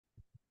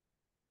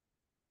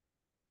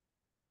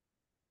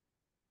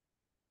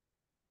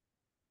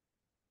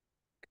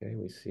Okay,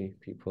 we see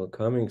people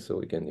coming, so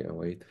we can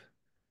wait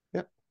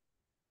Yeah.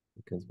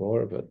 seconds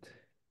more, but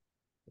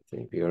I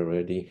think we are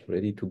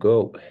ready to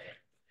go.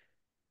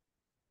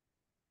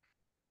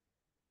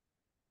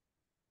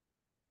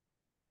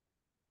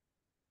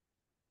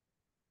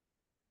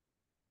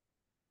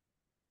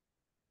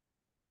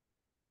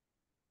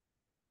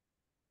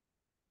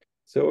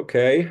 So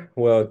okay,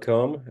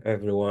 welcome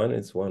everyone.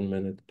 It's 1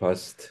 minute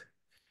past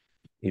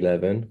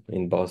 11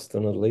 in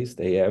Boston, at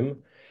least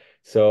AM.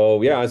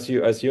 So yeah, as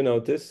you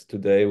noticed,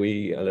 today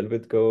we a little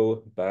bit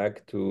go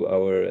back to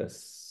our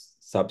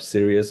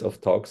sub-series of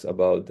talks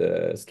about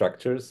the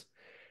structures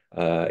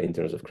in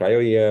terms of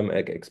cryo-EM,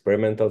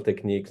 experimental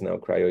techniques. Now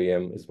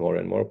cryo-EM is more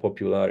and more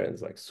popular, and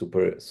it's like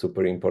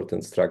super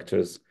important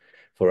structures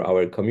for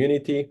our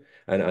community.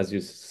 And as you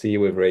see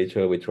with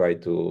Rachel, we try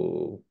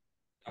to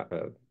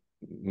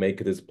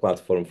make this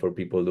platform for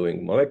people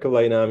doing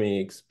molecular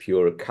dynamics,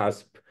 pure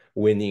CASP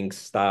winning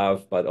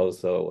stuff, but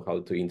also how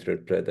to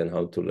interpret and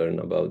how to learn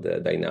about the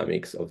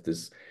dynamics of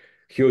these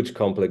huge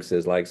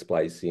complexes like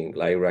splicing,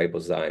 like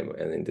ribozyme,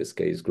 and in this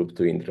case, group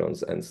 2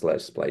 introns and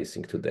slash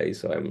splicing today.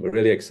 So I'm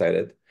really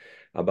excited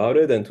about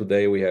it. And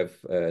today we have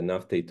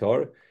Navtej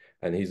Toor,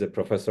 and he's a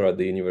professor at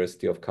the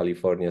University of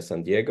California,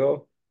 San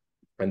Diego.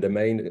 And the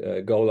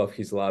main goal of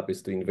his lab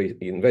is to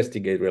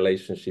investigate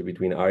relationship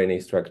between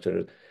RNA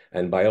structure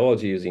and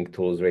biology using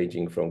tools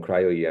ranging from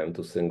cryo-EM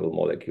to single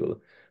molecule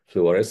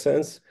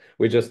fluorescence.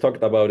 We just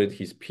talked about it,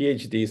 his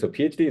PhD. So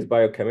PhD is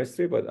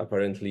biochemistry, but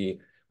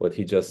apparently what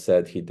he just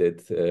said, he did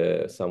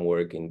some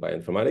work in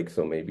bioinformatics.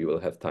 So maybe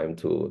we'll have time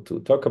to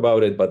talk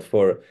about it. But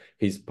for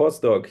his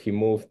postdoc, he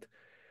moved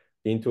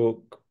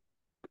into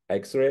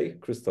X-ray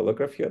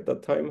crystallography at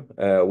that time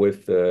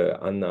with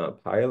Anna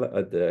Pyle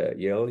at the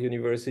Yale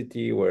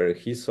University, where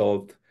he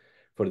solved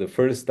for the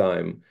first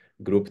time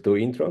group 2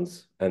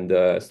 introns. And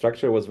the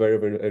structure was very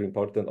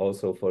important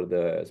also for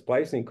the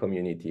splicing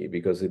community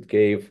because it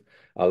gave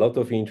a lot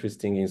of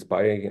interesting,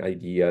 inspiring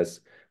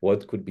ideas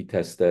what could be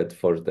tested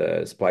for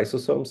the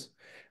spliceosomes.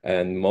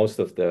 And most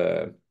of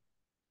the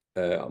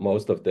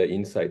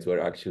insights were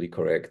actually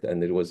correct,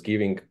 and it was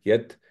giving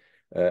yet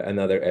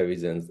another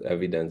evidence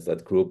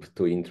that group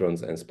 2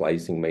 introns and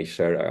splicing may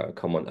share a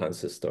common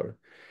ancestor.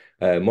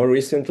 More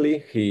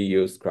recently, he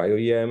used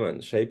cryo-EM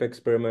and shape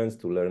experiments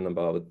to learn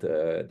about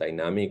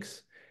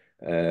dynamics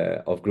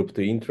of group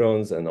 2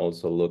 introns and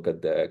also look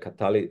at the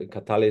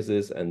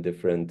catalysis and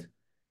different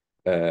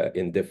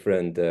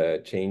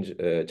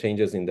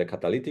changes in the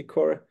catalytic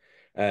core.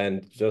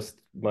 And just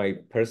my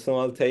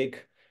personal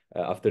take,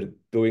 after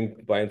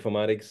doing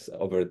bioinformatics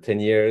over 10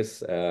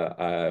 years,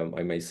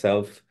 I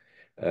myself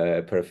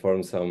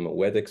performed some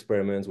wet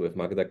experiments with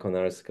Magda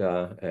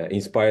Konarska,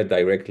 inspired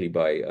directly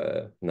by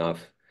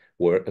Nav's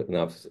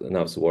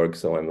work.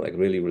 So I'm like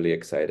really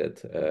excited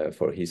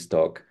for his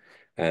talk.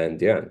 And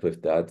yeah,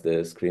 with that,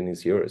 the screen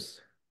is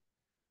yours.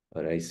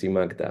 And I see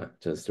Magda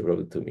just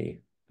wrote to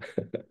me.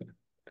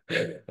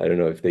 I don't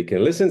know if they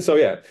can listen. So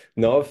yeah,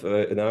 Nav,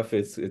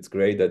 it's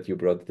great that you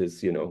brought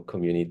this,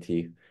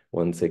 community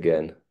once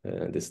again,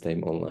 this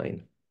time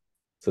online.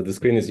 So the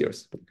screen is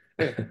yours.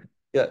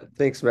 Yeah,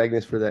 thanks,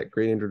 Magnus, for that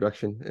great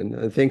introduction.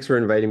 And thanks for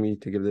inviting me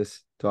to give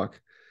this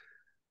talk.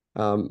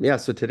 Yeah,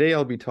 so today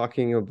I'll be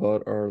talking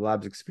about our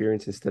lab's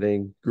experience in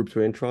studying group 2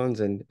 introns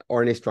and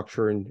RNA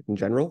structure in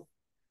general.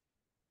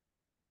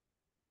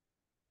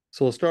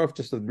 So we'll start off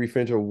just with a brief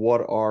intro.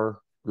 What are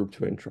group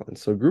 2 introns?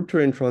 So group 2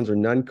 introns are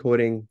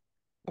non-coding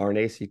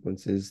RNA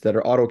sequences that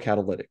are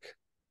autocatalytic.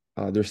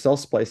 They're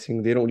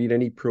self-splicing. They don't need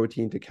any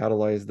protein to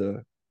catalyze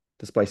the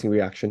splicing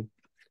reaction.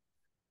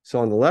 So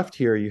on the left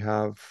here, you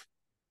have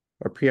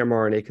our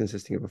pre-mRNA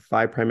consisting of a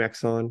 5'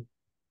 exon,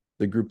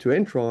 the group 2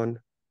 intron,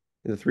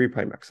 and the 3'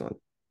 exon.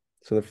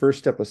 So the first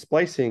step of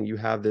splicing, you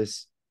have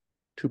this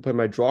 2'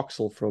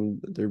 hydroxyl from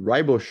the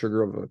ribose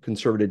sugar of a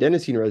conserved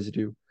adenosine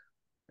residue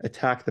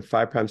attack the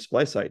 5'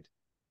 splice site.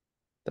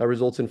 That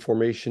results in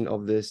formation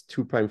of this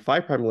 2'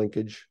 5'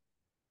 linkage,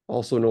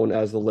 also known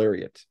as the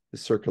lariat, the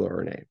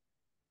circular RNA.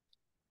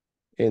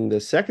 In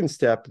the second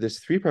step, this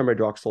 3'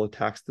 hydroxyl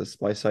attacks the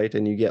splice site,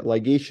 and you get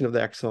ligation of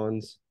the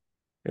exons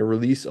and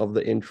release of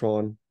the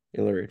intron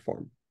in lariat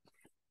form.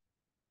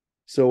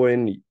 So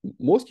in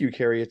most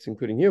eukaryotes,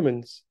 including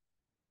humans,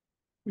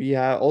 we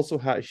also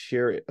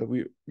share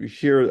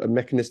a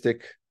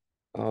mechanistic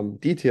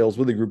details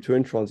with the group 2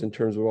 introns in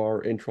terms of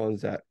our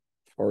introns that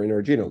are in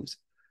our genomes.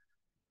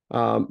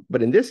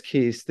 But in this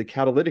case, the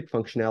catalytic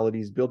functionality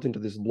is built into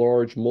this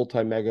large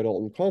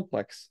multi-megadalton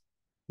complex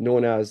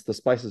known as the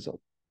spliceosome.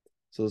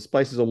 So the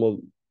spliceosome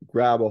will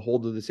grab a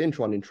hold of this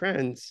intron in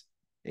trans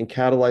and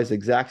catalyze the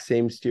exact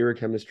same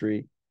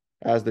stereochemistry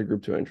as the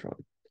group 2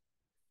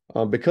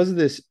 intron. Because of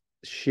this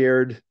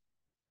shared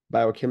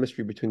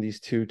biochemistry between these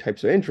two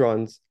types of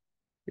introns,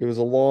 it was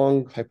a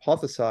long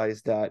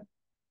hypothesized that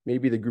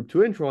maybe the group 2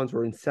 introns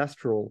were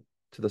ancestral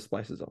to the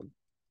spliceosome.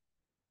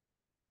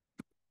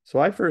 So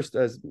I first,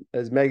 as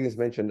Magnus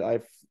mentioned,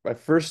 I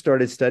first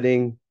started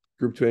studying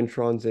group 2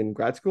 introns in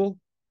grad school.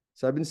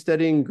 So I've been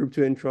studying group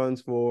 2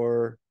 introns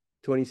for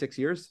 26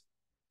 years,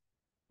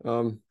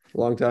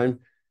 long time.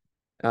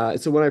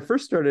 So when I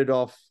first started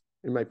off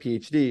in my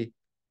PhD,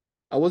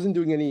 I wasn't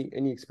doing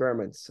any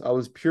experiments. I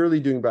was purely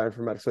doing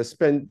bioinformatics. So I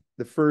spent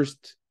the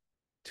first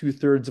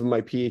 2/3 of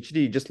my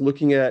PhD just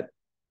looking at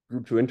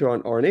group 2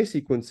 intron RNA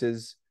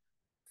sequences,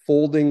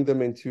 folding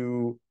them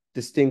into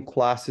distinct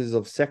classes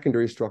of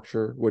secondary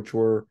structure, which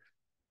were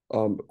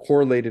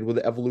correlated with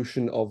the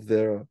evolution of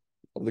the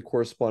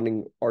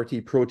corresponding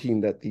RT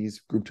protein that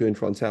these group 2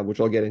 introns have, which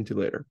I'll get into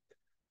later.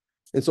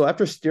 And so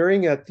after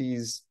staring at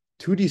these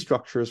 2D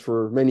structures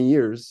for many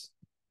years,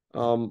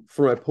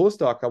 for my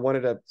postdoc, I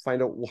wanted to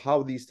find out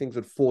how these things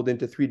would fold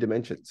into 3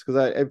 dimensions.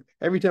 Because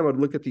every time I'd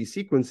look at these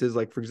sequences,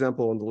 like for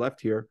example, on the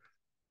left here,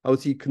 I would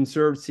see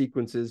conserved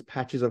sequences,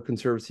 patches of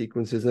conserved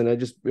sequences, and I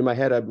just, in my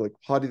head, I'm like,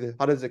 how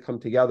does it come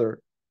together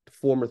to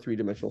form a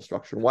 3-dimensional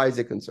structure? Why is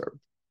it conserved?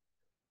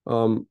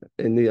 And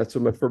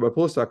so for my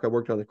postdoc, I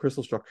worked on the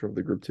crystal structure of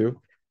the group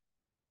 2.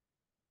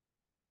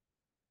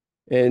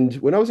 And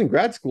when I was in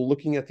grad school,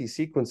 looking at these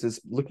sequences,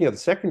 looking at the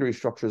secondary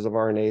structures of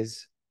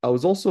RNAs, I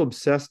was also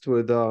obsessed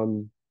with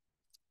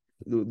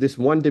this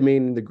one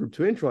domain in the group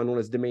 2 intron known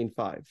as domain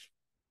 5.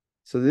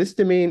 So this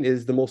domain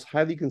is the most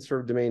highly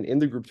conserved domain in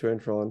the group 2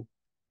 intron.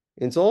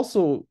 And it's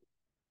also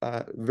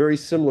very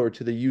similar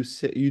to the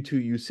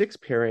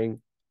U2-U6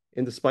 pairing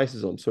in the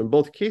spliceosome. So in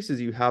both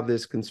cases, you have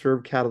this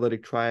conserved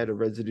catalytic triad of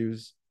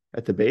residues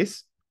at the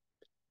base.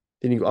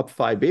 Then you go up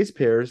 5 base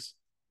pairs.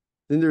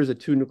 Then there's a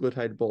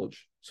 2-nucleotide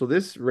bulge. So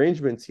this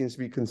arrangement seems to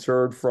be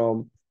conserved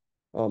from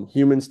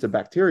humans to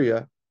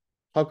bacteria.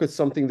 How could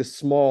something this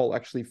small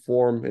actually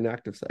form an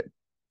active site?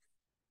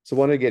 So I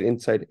want to get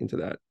insight into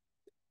that.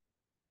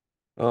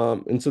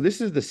 And so this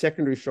is the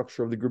secondary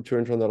structure of the group 2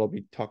 intron that I'll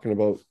be talking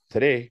about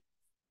today.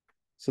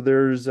 So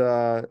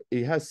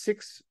it has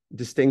 6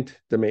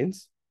 distinct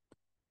domains.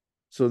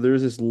 So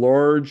there's this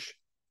large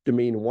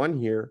domain 1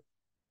 here,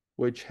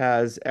 which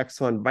has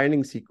exon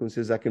binding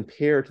sequences that can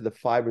pair to the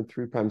 5' and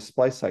 3'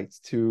 splice sites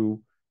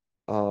to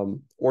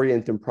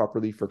orient them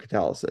properly for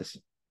catalysis.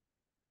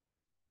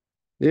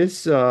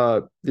 This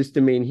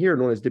domain here,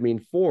 known as domain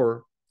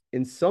 4,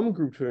 in some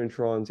group 2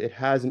 introns, it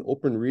has an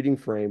open reading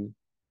frame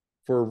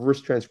for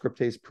reverse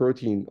transcriptase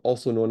protein,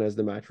 also known as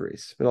the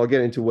matrase. And I'll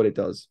get into what it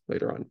does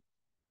later on.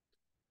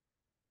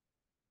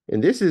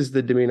 And this is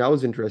the domain I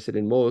was interested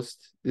in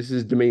most. This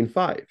is domain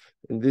 5.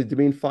 And the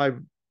domain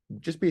 5,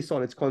 just based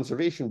on its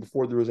conservation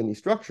before there was any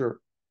structure,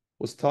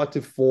 was thought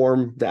to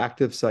form the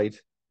active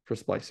site for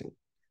splicing.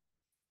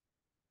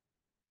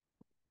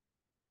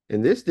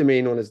 And this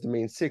domain, known as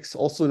domain 6,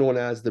 also known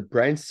as the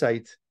branch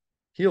site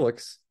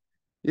helix,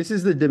 this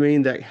is the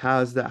domain that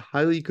has that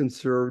highly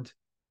conserved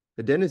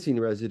adenosine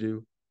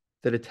residue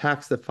that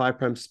attacks the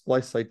 5'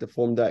 splice site to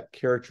form that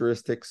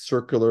characteristic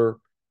circular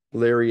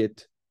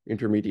lariat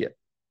intermediate.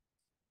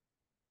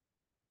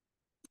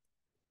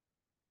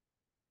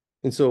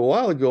 And so a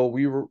while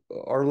ago,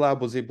 our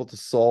lab was able to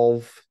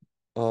solve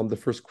the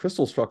first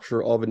crystal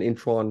structure of an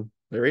intron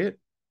lariat.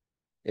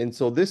 And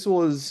so this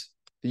was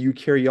the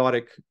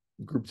eukaryotic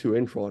group 2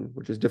 intron,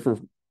 which is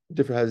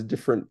has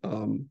different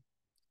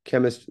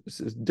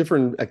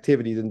different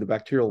activity than the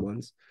bacterial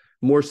ones,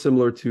 more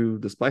similar to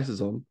the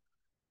spliceosome.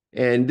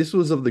 And this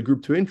was of the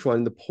group 2 intron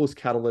in the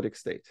post-catalytic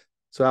state.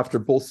 So after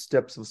both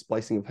steps of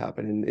splicing have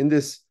happened. And in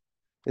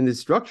this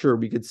structure,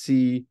 we could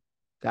see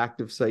the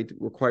active site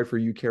required for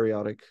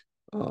eukaryotic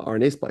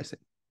RNA splicing.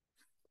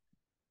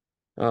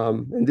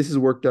 And this is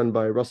work done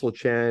by Russell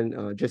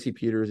Chan, Jesse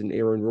Peters, and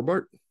Aaron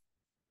Robart.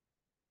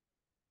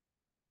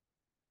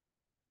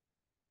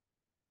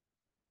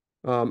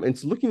 And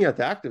so looking at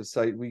the active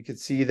site, we could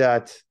see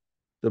that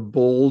the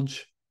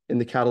bulge in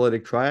the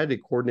catalytic triad,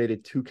 it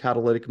coordinated 2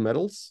 catalytic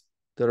metals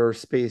that are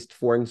spaced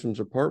 4 angstroms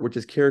apart, which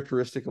is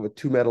characteristic of a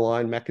 2-metal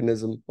ion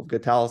mechanism of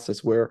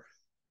catalysis, where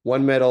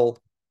one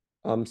metal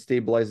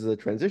stabilizes the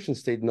transition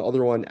state and the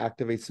other one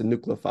activates the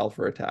nucleophile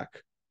for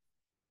attack.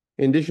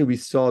 In addition, we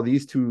saw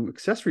these 2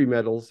 accessory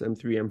metals,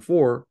 M3,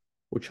 M4,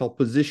 which help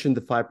position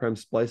the 5'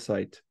 splice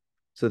site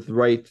so that the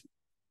right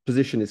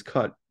position is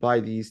cut by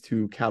these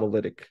 2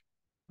 catalytic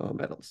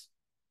metals.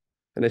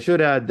 And I should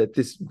add that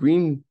this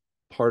green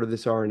part of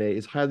this RNA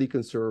is highly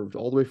conserved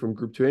all the way from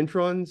group 2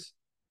 introns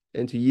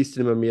and to yeast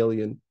and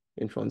mammalian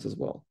introns as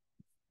well.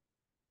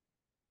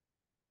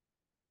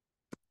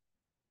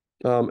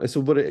 And so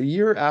about a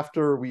year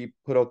after we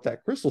put out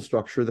that crystal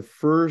structure, the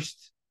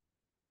first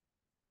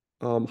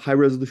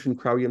high-resolution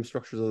cryo-EM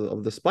structures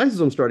of the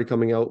spliceosome started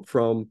coming out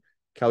from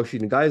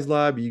Kaoshi Nagai's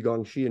lab,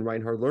 Yigong Shi, and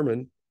Reinhard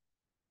Lerman.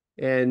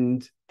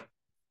 And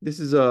this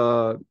is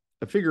a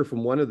figure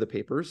from one of the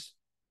papers,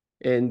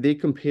 and they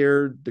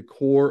compared the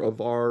core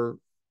of our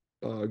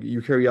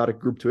eukaryotic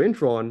group 2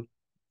 intron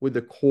with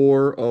the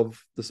core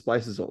of the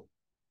spliceosome.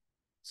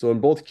 So in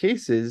both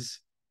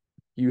cases,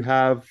 you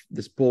have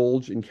this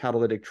bulge in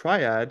catalytic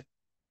triad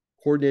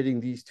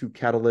coordinating these 2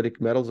 catalytic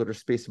metals that are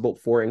spaced about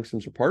 4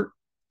 angstroms apart.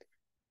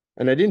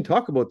 And I didn't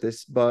talk about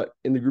this, but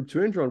in the group 2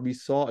 intron, we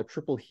saw a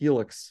triple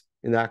helix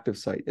in the active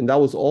site, and that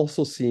was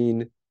also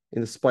seen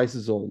in the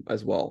spliceosome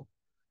as well.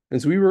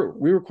 And so we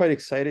were quite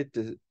excited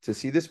to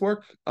see this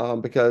work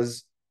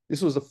because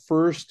this was the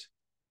first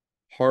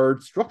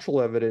hard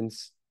structural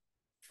evidence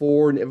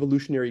for an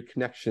evolutionary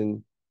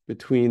connection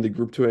between the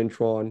group 2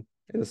 intron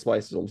and the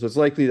spliceosome. So it's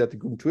likely that the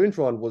group 2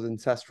 intron was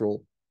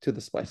ancestral to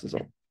the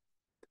spliceosome.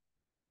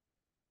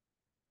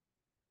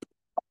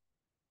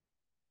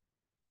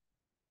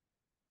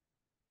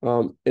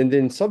 And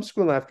then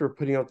subsequently, after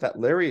putting out that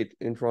lariat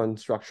intron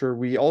structure,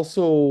 we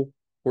also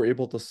were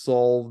able to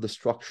solve the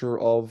structure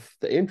of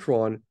the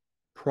intron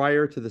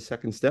prior to the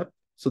second step.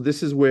 So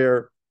this is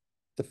where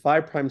the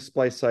 5'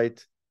 splice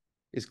site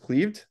is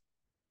cleaved.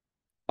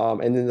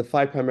 And then the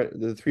 3'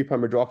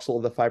 hydroxyl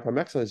of the 5'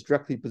 exon is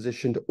directly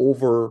positioned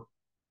over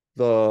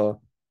the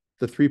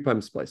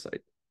 3' splice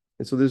site.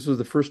 And so this was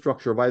the first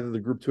structure of either the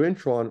group 2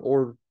 intron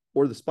or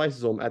the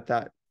spliceosome at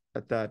that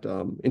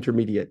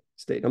intermediate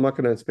state. I'm not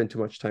going to spend too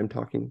much time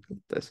talking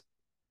about this.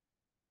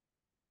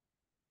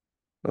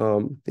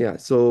 Yeah,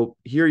 so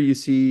here you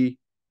see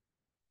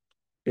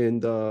in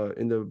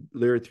the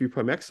layer 3'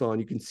 exon,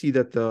 you can see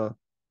that the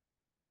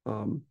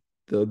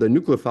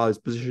nucleophile is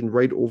positioned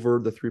right over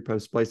the 3'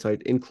 splice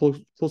site in close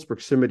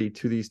proximity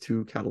to these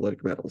two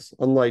catalytic metals.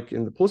 Unlike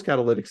in the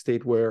post-catalytic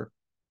state where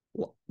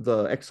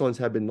the exons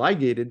have been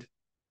ligated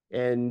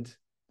and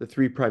the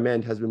 3'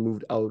 end has been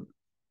moved out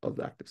of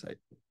the active site.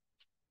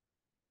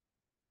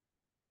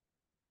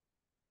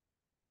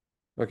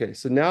 Okay,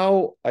 so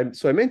now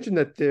I mentioned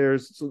that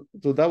so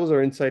that was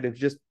our insight into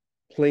just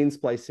plain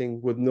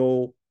splicing with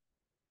no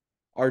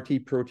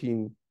RT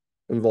protein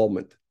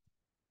involvement.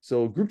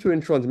 So group 2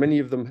 introns, many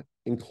of them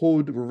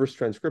encode reverse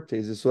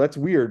transcriptases. So that's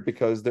weird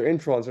because their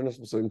introns are not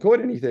supposed to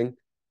encode anything,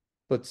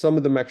 but some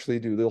of them actually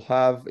do. They'll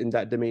have in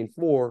that domain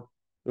 4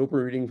 an open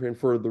reading frame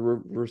for the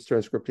reverse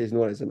transcriptase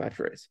known as a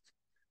matrase.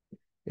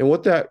 And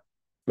what that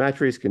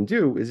matrase can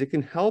do is it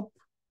can help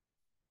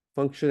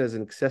function as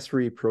an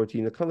accessory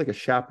protein, kind of like a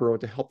chaperone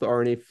to help the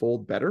RNA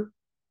fold better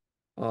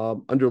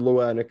under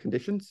low ionic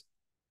conditions.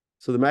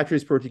 So the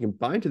matrase protein can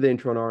bind to the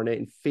intron RNA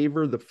and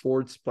favor the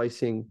forward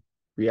splicing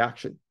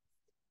reaction.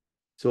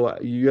 So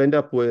you end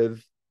up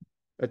with,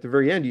 at the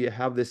very end, you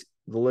have the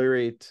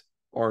lariat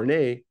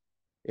RNA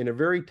in a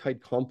very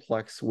tight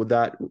complex with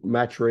that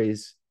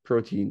matrase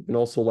protein and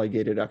also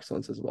ligated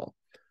exons as well.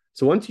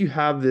 So once you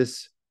have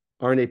this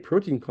RNA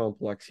protein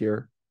complex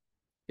here,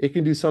 it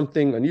can do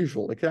something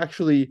unusual. It can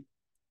actually,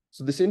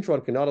 so this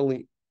intron can not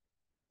only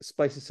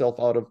splice itself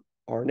out of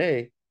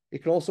RNA,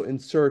 it can also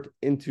insert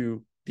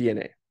into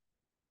DNA.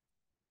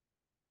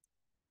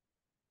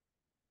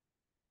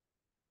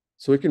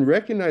 So it can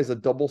recognize a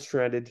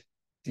double-stranded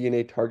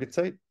DNA target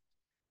site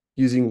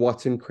using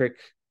Watson-Crick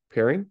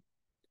pairing.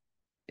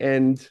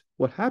 And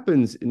what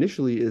happens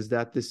initially is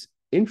that this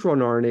intron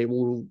RNA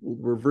will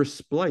reverse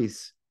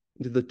splice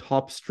into the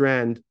top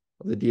strand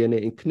of the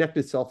DNA and connect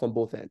itself on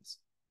both ends.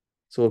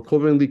 So it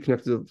covalently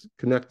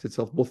connect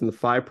itself both in the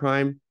 5'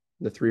 and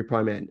the 3'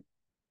 end.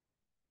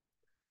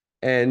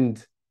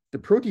 And the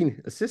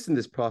protein assists in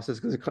this process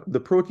because the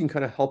protein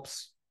kind of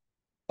helps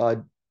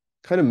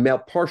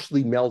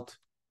partially melt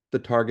the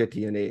target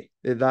DNA.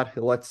 That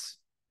lets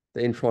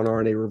the intron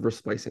RNA reverse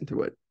splice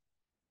into it.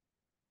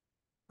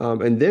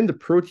 And then the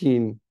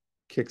protein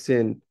kicks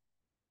in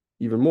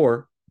even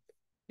more.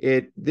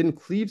 It then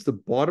cleaves the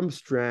bottom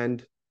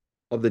strand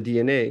of the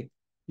DNA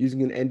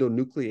using an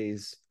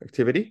endonuclease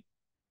activity.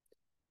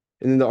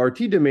 And then the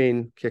RT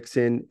domain kicks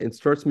in and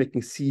starts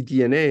making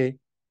cDNA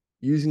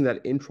using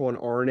that intron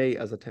RNA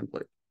as a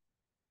template.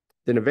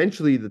 Then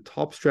eventually the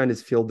top strand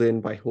is filled in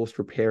by host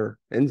repair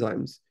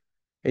enzymes.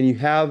 And you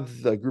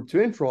have the group 2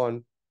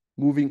 intron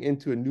moving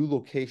into a new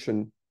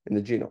location in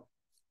the genome.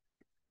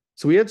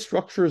 So we had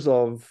structures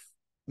of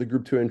the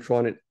group 2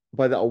 intron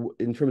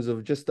in terms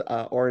of just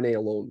RNA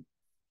alone.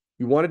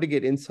 We wanted to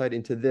get insight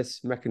into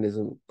this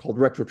mechanism called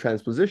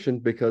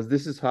retrotransposition because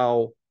this is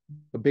how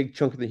a big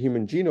chunk of the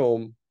human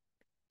genome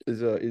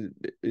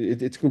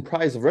it's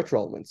comprised of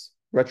retroelements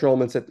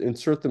that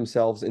insert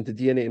themselves into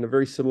DNA in a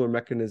very similar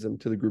mechanism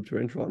to the group 2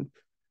 intron.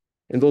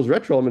 And those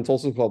retroelements,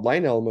 also called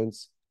line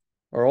elements,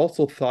 are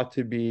also thought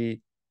to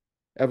be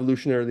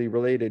evolutionarily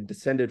related,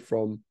 descended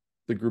from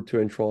the group 2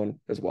 intron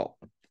as well.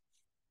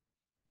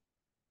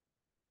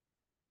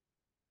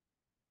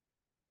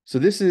 So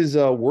this is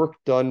work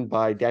done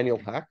by Daniel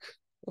Hack,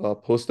 a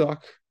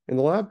postdoc in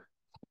the lab.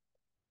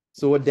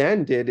 So what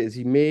Dan did is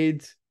he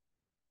made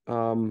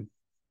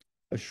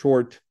a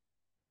short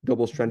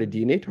double-stranded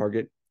DNA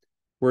target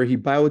where he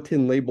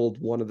biotin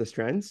labeled one of the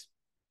strands,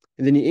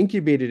 and then he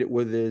incubated it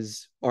with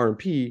his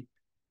RMP,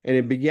 and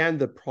it began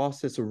the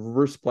process of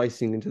reverse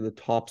splicing into the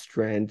top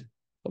strand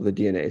of the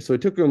DNA. So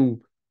it took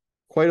him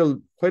quite a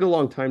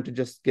long time to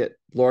just get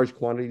large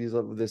quantities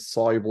of this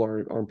soluble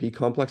RMP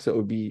complex that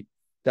would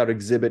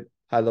exhibit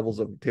high levels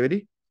of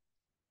activity.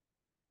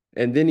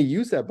 And then he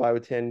used that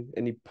biotin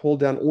and he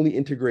pulled down only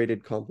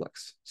integrated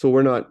complex. So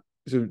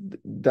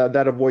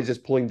that avoids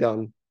just pulling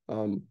down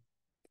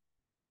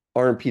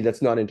RMP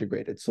that's not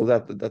integrated. So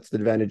that's the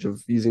advantage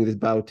of using this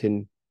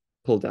biotin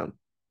pull down.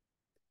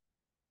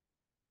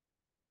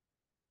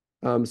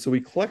 So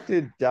we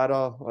collected data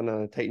on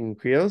a Titan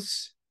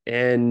Krios,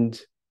 and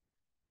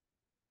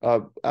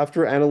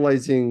after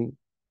analyzing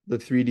the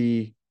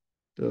 3D,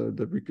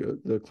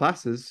 the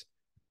classes,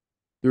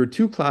 there were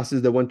two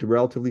classes that went to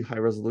relatively high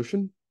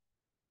resolution.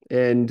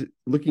 And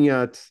looking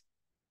at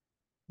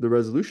the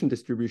resolution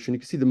distribution, you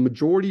can see the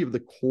majority of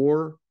the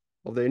core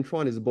of the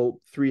intron is about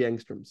 3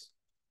 angstroms.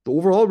 The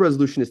overall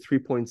resolution is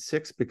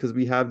 3.6 because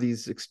we have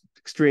these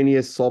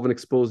extraneous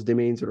solvent-exposed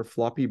domains that are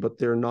floppy, but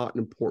they're not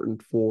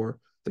important for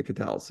the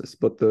catalysis.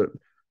 But the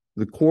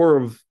core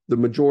of the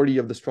majority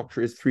of the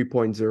structure is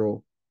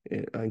 3.0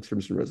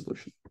 angstroms in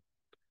resolution.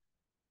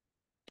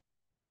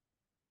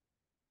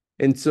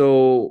 And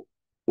so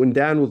when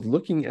Dan was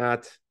looking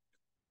at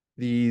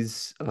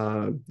these,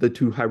 the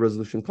two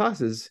high-resolution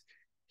classes,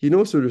 he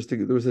noticed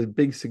there was a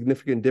big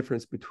significant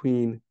difference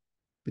between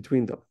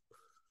them.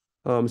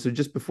 So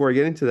just before I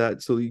get into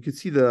that, so you can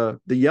see the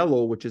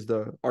yellow, which is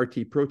the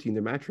RT protein,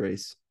 the match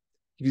race.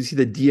 You can see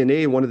the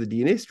DNA, one of the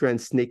DNA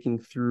strands snaking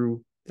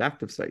through the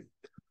active site.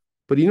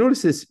 But you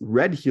notice this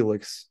red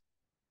helix,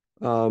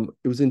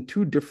 it was in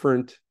 2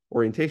 different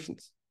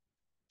orientations.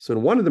 So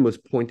one of them was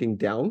pointing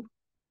down,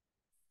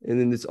 and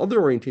then this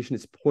other orientation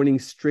is pointing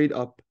straight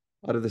up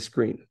out of the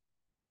screen.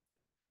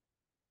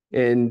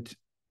 And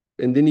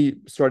then he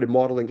started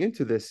modeling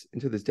into this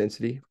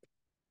density.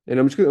 And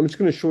I'm just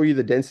going to show you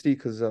the density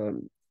because a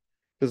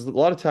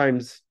lot of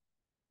times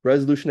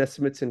resolution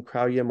estimates in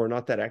CrowdEM are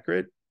not that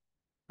accurate.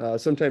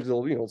 Sometimes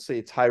they'll say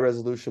it's high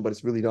resolution, but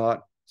it's really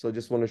not. So I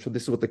just want to show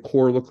this is what the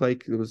core looked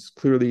like. It was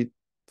clearly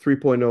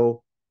 3.0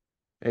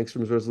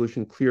 angstroms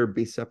resolution, clear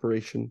base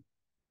separation,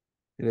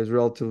 and is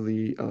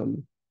relatively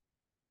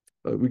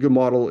we could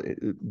model.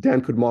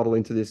 Dan could model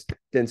into this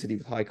density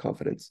with high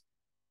confidence.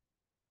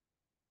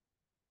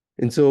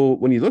 And so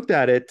when he looked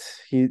at it,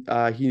 he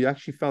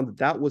actually found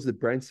that was the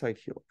branch site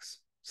helix.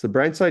 So the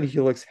branch site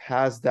helix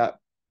has that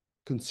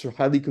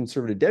highly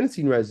conserved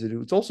adenosine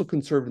residue. It's also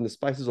conserved in the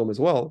spliceosome as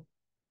well.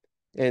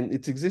 And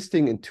it's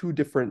existing in 2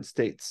 different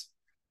states.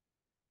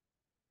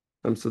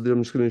 So then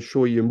I'm just going to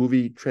show you a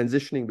movie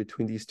transitioning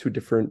between these 2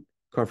 different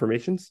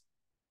conformations.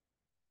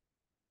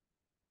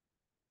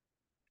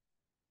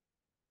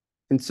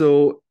 And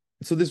so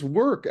this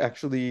work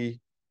actually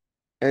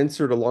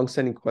answered a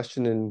longstanding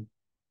question in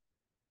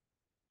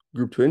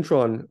group 2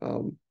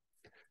 intron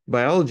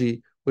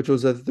biology, which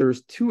was that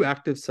there's 2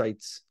 active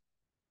sites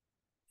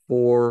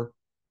for,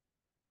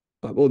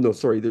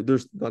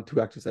 there's not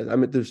 2 active sites. I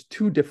mean, there's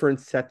 2 different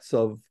sets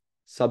of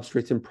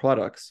substrates and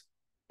products,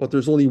 but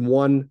there's only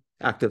 1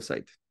 active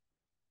site.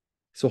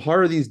 So how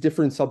are these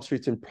different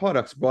substrates and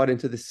products brought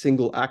into the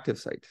single active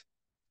site?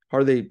 How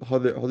are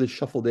they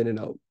shuffled in and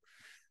out?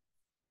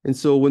 And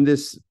so when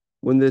this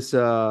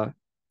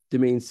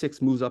domain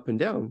 6 moves up and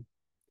down,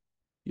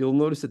 you'll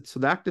notice that, so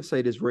the active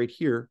site is right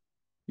here.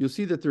 You'll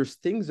see that there's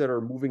things that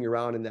are moving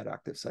around in that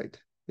active site.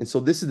 And so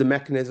this is the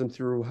mechanism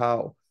through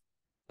how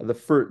the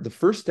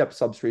first step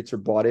substrates are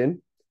brought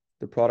in,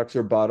 the products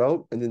are brought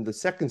out, and then the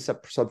second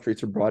step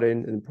substrates are brought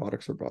in and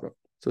products are brought out.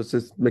 So it's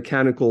this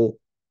mechanical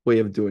way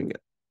of doing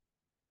it.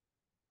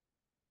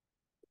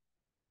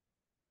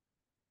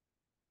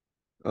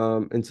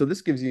 And so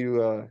this gives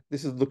you,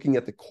 this is looking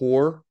at the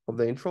core of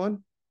the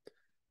intron.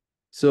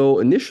 So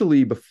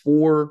initially,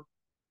 before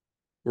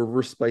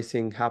reverse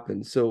splicing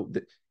happened, so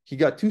he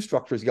got 2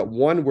 structures. He got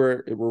one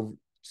where it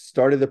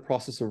started the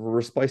process of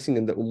reverse splicing,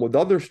 and the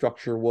other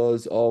structure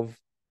was of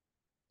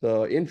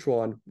the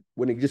intron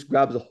when it just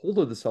grabs a hold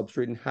of the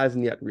substrate and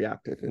hasn't yet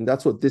reacted. And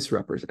that's what this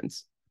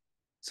represents.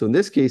 So in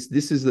this case,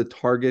 this is the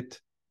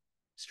target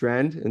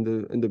strand,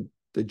 and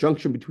the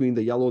junction between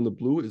the yellow and the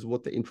blue is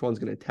what the intron is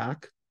going to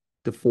attack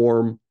to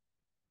form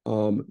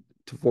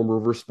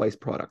reverse splice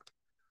product.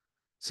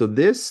 So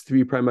this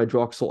 3'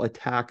 hydroxyl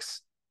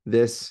attacks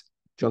this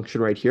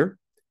junction right here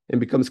and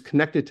becomes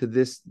connected to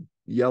this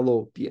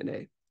yellow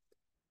DNA.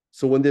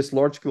 So when this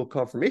large-scale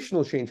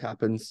conformational change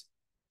happens,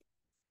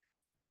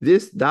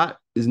 that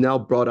is now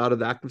brought out of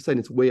the active site. And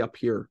it's way up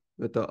here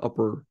at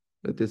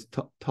this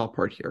top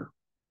part here.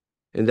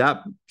 And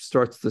that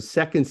starts the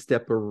second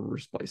step of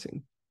reverse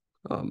splicing.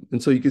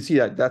 And so you can see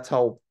that that's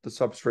how the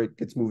substrate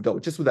gets moved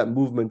out, just with that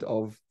movement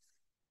of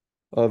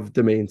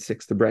domain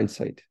 6, the branch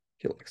site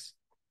helix.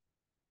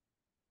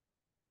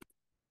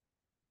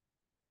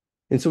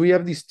 And so we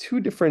have these 2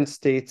 different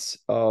states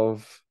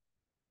of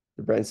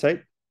the branch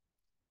site.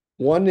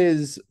 One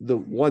is the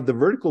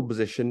vertical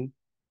position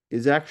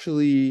is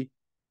actually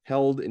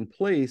held in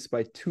place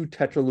by 2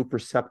 tetraloop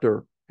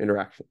receptor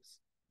interactions.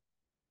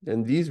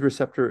 And these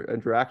receptor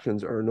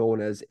interactions are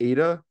known as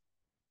eta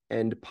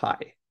and pi.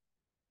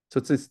 So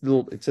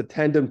it's a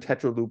tandem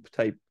tetraloop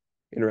type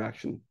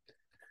interaction.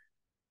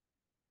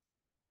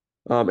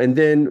 And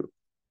then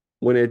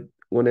when it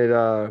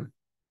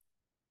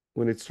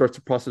starts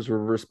the process of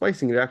reverse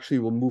splicing, it actually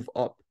will move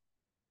up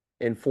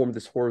and form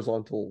this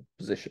horizontal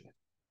position.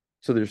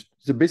 So there's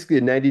basically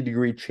a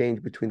 90-degree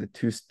change between the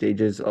 2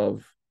 stages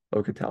of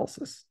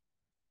catalysis.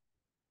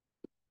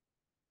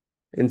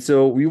 And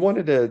so we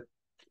wanted to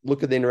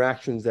look at the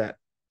interactions that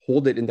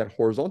hold it in that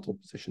horizontal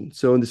position.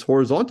 So in this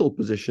horizontal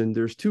position,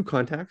 there's 2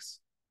 contacts.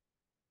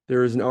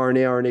 There is an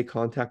RNA-RNA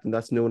contact, and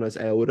that's known as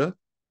iota.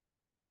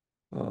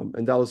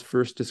 And that was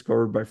first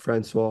discovered by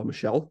Francois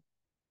Michel,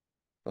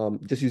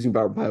 just using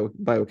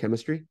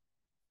biochemistry.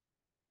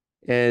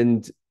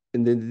 And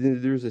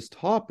then there's this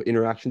top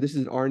interaction. This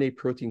is an RNA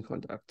protein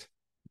contact.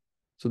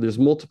 So there's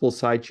multiple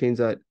side chains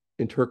that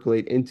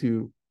intercalate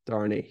into the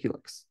RNA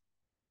helix.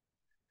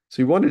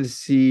 So we wanted to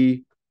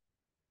see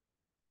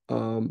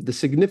the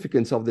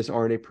significance of this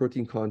RNA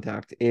protein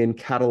contact in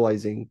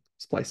catalyzing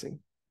splicing.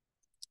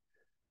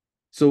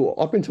 So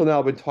up until now,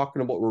 I've been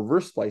talking about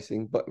reverse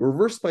splicing, but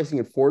reverse splicing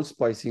and forward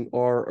splicing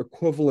are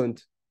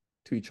equivalent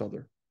to each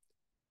other.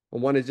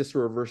 And one is just a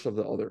reverse of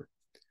the other.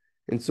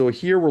 And so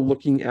here we're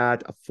looking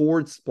at a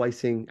forward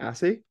splicing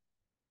assay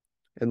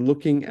and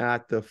looking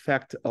at the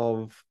effect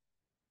of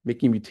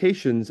making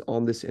mutations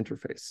on this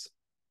interface.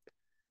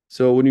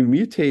 So when you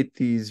mutate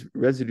these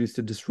residues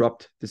to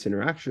disrupt this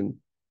interaction,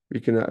 we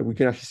can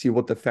actually see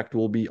what the effect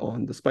will be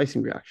on the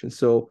splicing reaction.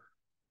 So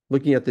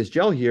looking at this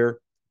gel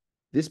here,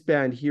 this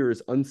band here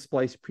is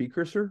unspliced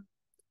precursor.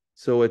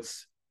 So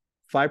it's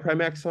 5'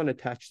 exon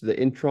attached to the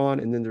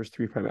intron, and then there's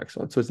 3'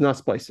 exon. So it's not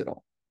spliced at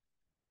all.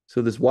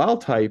 So this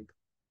wild type,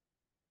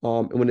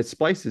 and when it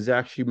splices, it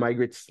actually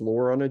migrates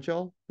slower on a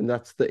gel, and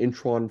that's the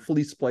intron,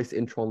 fully spliced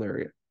intron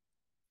area.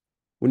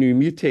 When you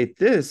mutate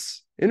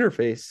this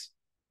interface,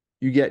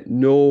 you get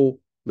no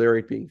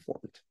layer being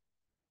formed.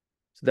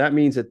 So that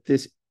means that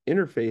this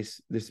interface,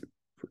 this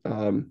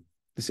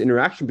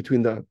interaction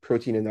between the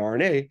protein and the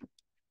RNA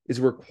is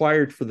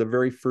required for the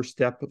very first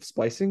step of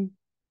splicing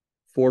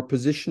for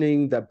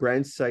positioning that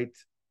branch site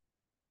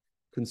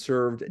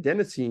conserved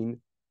adenosine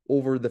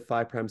over the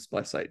 5'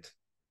 splice site.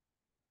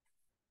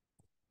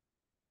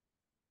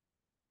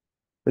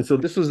 And so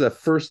this was the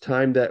first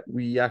time that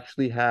we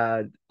actually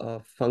had a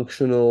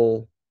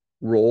functional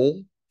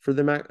role for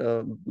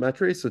the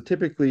matrix. So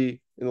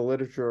typically in the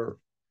literature,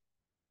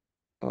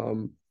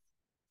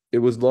 it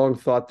was long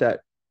thought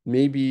that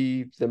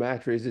maybe the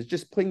matrix is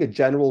just playing a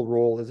general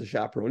role as a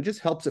chaperone. It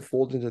just helps it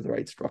fold into the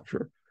right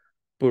structure.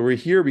 But right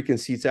here, we can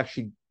see it's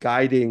actually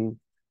guiding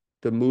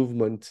the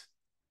movement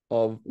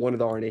of one of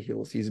the RNA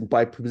helices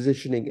by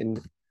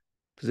positioning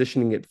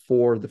it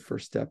for the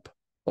first step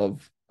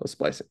of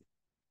splicing.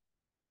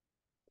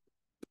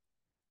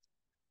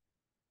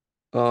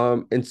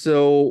 And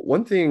so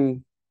one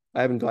thing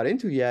I haven't got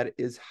into yet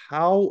is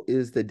how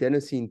is the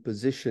adenosine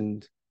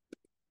positioned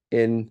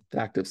in the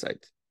active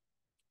site?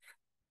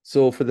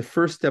 So for the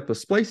first step of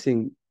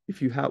splicing,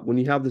 when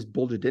you have this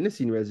bulge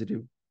adenosine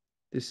residue,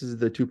 this is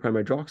the 2'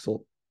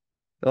 hydroxyl,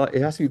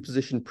 it has to be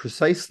positioned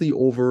precisely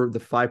over the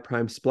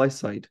 5' splice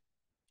site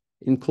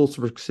in close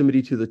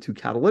proximity to the two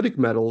catalytic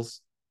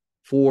metals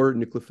for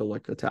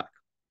nucleophilic attack.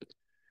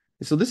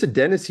 And so this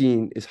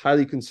adenosine is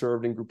highly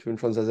conserved in group 2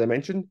 introns, as I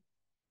mentioned,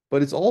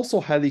 but it's also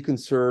highly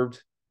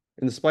conserved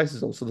in the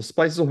spliceosome. So the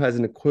spliceosome has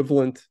an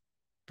equivalent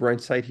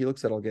branch site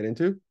helix that I'll get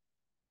into,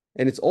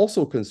 and it's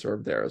also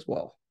conserved there as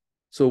well.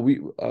 So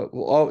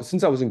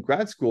since I was in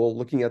grad school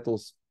looking at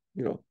those,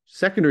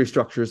 secondary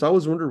structures, I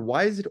was wondering,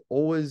 why is it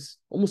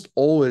almost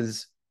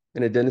always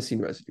an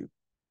adenosine residue?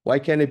 Why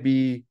can't it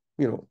be,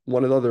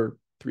 one of the other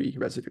 3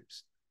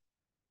 residues?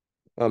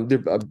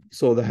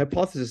 So the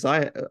hypothesis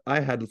I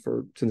had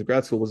since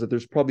grad school was that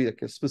there's probably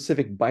like a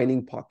specific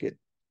binding pocket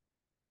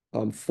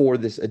for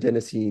this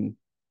adenosine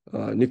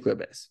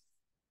nucleobase.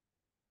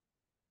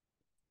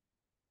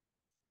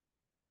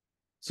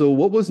 So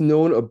what was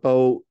known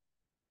about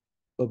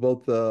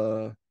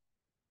the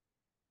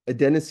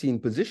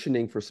adenosine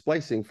positioning for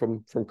splicing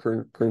from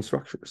current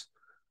structures?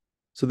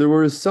 So there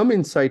was some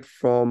insight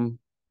from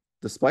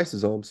the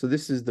spliceosome. So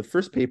this is the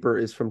first paper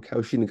is from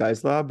Kaushi and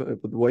Guy's lab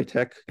with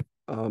Wojtek,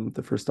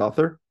 the first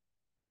author.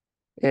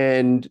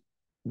 And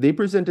they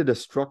presented a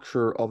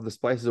structure of the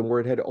spliceosome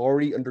where it had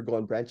already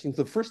undergone branching.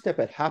 So the first step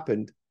had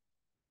happened,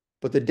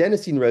 but the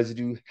adenosine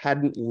residue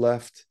hadn't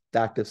left the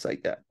active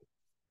site yet.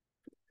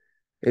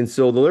 And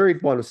so the layer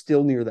bond was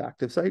still near the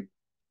active site.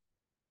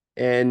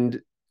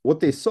 And what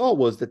they saw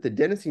was that the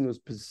adenosine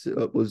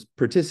was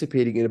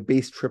participating in a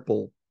base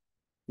triple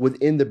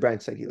within the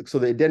branch site helix. So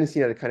the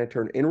adenosine had to kind of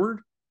turn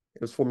inward.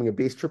 It was forming a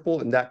base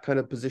triple, and that kind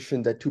of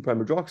positioned that 2'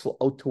 hydroxyl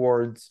out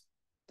towards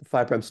the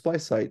 5'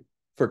 splice site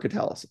for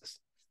catalysis.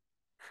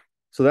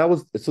 So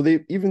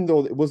even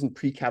though it wasn't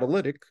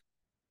pre-catalytic,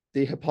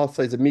 they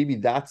hypothesized that maybe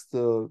that's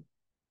the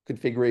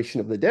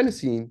configuration of the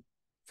adenosine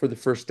for the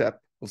first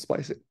step of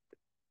splicing.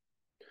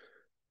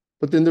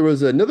 But then there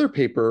was another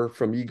paper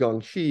from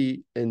Yigong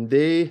Shi, and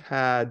they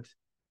had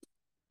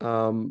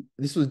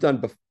this was done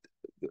before.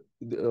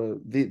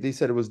 They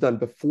said it was done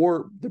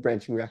before the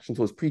branching reaction, so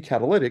it was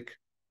pre-catalytic.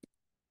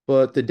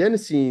 But the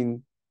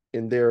adenosine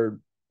in their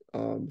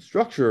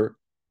structure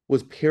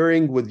was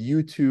pairing with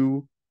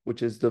U2,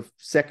 which is the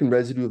second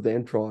residue of the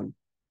intron,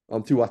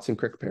 through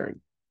Watson-Crick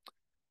pairing.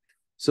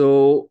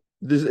 So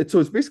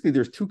it's basically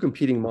there's 2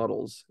 competing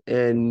models,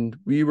 and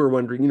we were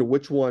wondering,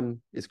 which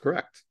one is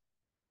correct.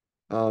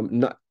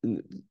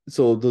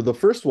 So the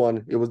first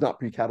one, it was not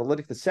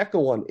pre-catalytic. The second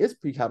one is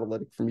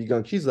pre-catalytic from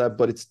Yigong Shi's lab,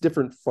 but it's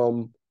different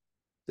from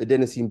the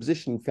adenosine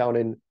position found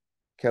in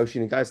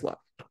Kaushi and Guy's lab.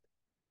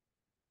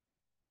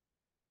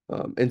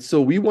 And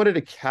so we wanted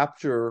to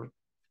capture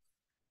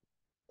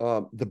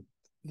the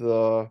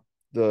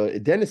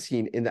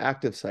adenosine in the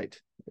active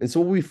site. And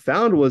so what we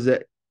found was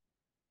that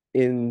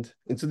and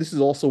so this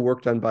is also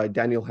work done by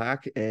Daniel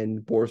Hack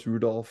and Boris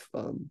Rudolph,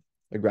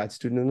 a grad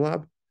student in the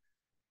lab.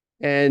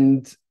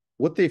 And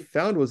what they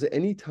found was that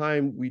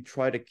anytime we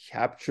try to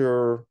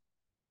capture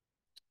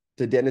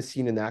the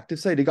adenosine in the active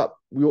site, it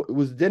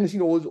was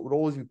adenosine would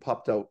always be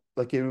popped out.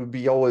 Like it would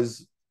be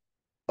always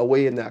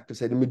away in the active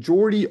site. The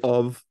majority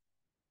of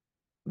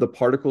the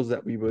particles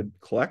that we would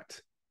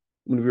collect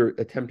when we were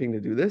attempting to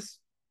do this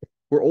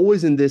were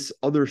always in this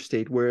other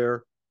state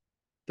where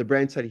the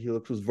branch side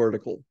helix was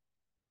vertical,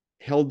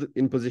 held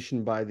in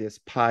position by this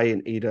pi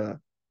and eta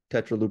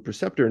tetraloop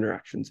receptor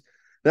interactions.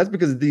 That's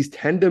because these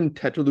tandem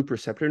tetraloop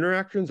receptor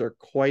interactions are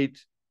quite,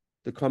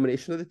 the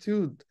combination of the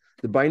two,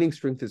 the binding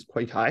strength is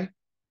quite high.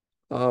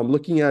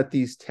 Looking at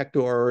these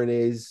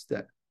tecto-RNAs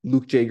that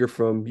Luke Jager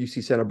from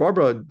UC Santa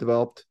Barbara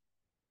developed,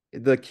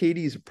 the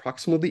KD is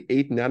approximately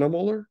 8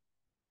 nanomolar.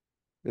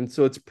 And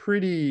so it's a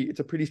pretty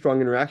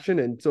strong interaction.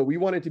 And so we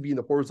wanted to be in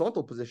the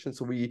horizontal position.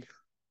 So we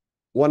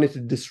wanted to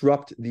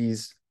disrupt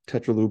these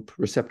tetraloop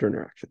receptor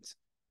interactions.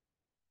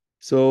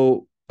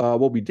 So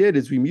what we did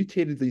is we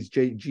mutated these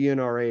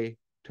GNRA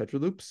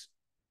tetraloops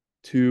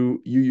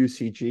to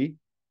UUCG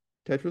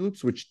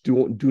tetraloops, which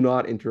do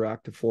not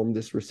interact to form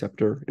this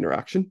receptor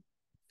interaction,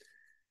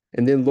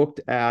 and then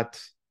looked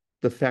at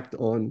the effect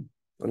on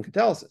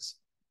catalysis.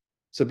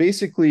 So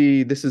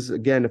basically, this is,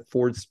 again, a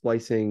forward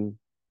splicing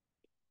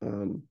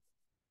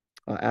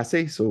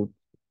assay. So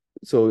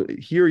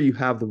here you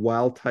have the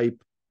wild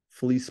type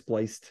fully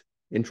spliced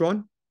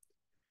intron.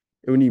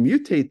 And when you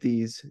mutate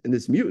these in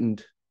this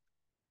mutant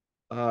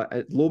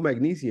at low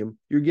magnesium,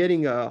 you're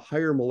getting a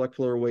higher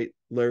molecular weight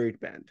lariate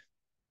band.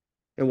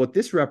 And what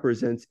this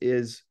represents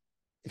is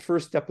the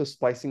first step of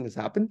splicing has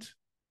happened,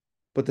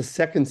 but the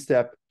second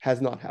step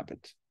has not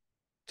happened.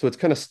 So it's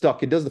kind of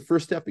stuck. It does the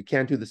first step, it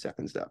can't do the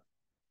second step.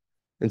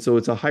 And so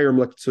it's a higher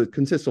molecular, so it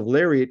consists of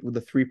lariate with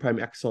a 3'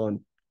 exon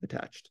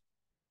attached.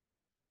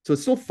 So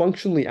it's still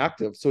functionally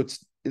active. So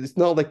it's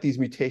not like these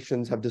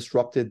mutations have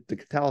disrupted the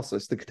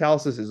catalysis. The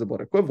catalysis is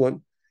about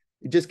equivalent.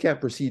 It just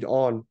can't proceed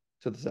on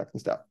to the second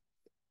step.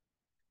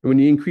 And when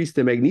you increase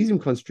the magnesium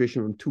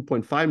concentration from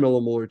 2.5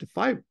 millimolar to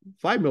 5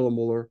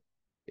 millimolar,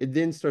 it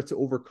then starts to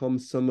overcome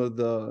some of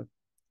those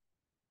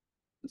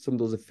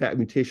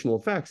mutational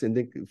effects and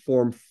then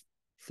form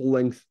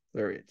full-length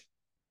lariate.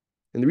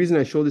 And the reason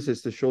I show this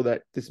is to show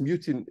that this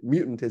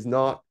mutant is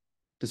not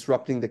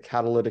disrupting the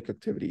catalytic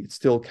activity. It's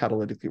still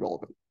catalytically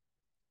relevant.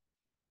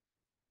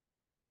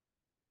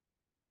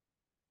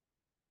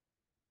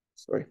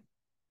 Sorry.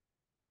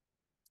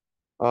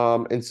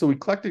 And so we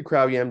collected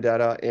cryo-EM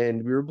data,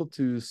 and we were able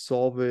to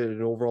solve it at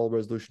an overall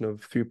resolution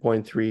of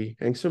 3.3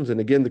 angstroms.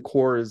 And again, the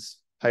core is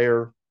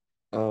higher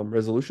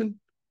resolution.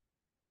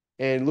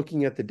 And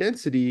looking at the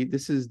density,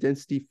 this is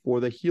density for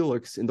the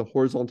helix in the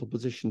horizontal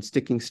position,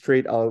 sticking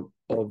straight out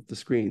of the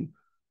screen.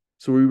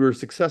 So we were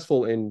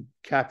successful in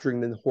capturing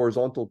the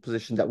horizontal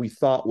position that we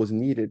thought was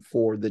needed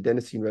for the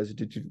adenosine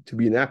residue to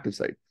be an active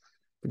site.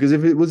 Because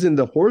if it was in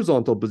the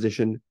horizontal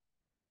position,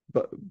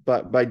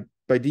 but by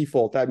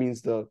default, that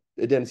means the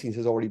adenosine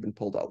has already been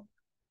pulled out.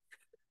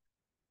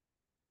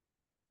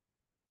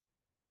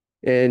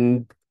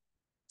 And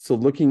so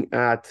looking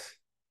at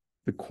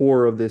the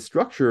core of this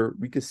structure,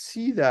 we can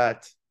see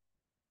that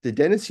the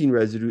adenosine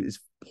residue is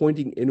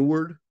pointing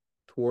inward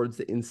towards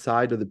the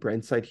inside of the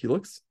branch site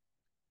helix.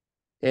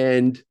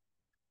 And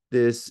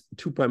this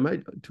 2'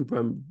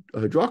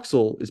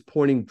 hydroxyl is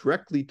pointing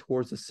directly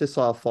towards the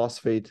cis-aryl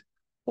phosphate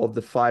of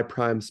the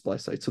 5'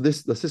 splice site. So the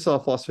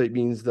cis-aryl phosphate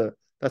means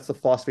that's the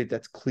phosphate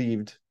that's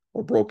cleaved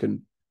or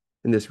broken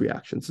in this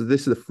reaction. So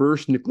this is the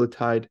first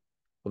nucleotide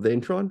of the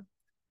intron,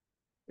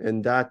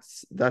 and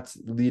that's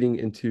leading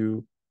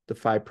into the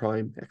 5'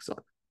 exon.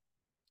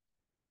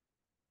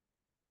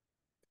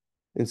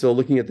 And so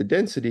looking at the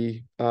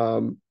density,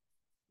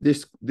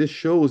 this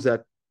shows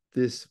that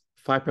this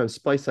 5'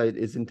 splice site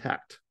is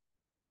intact.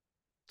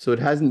 So it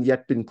hasn't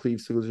yet been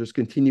cleaved, so there's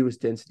continuous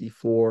density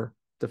for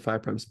the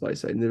 5'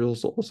 splice site. And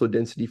there's also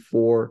density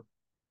for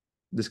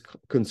this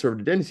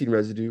conserved adenosine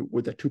residue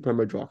with that 2'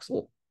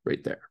 hydroxyl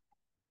right there.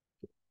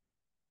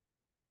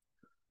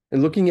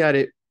 And looking at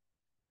it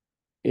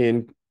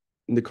in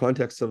the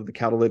context of the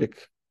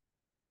catalytic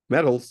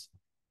metals,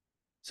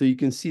 so you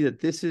can see that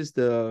this is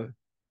the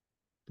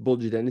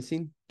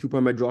bulgadenosine, 2'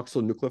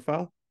 hydroxyl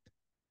nucleophile.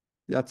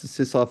 That's the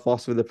cis-aryl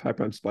phosphate of the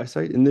 5' splice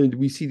site. And then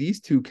we see these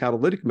two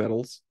catalytic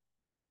metals.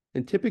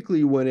 And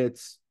typically when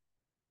it's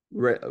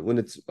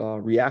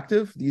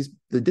reactive,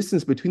 the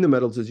distance between the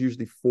metals is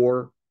usually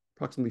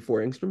approximately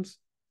 4 angstroms.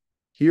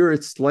 Here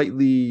it's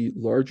slightly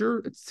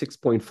larger, it's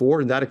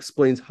 6.4, and that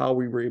explains how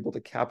we were able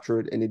to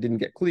capture it and it didn't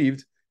get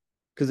cleaved,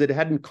 because it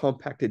hadn't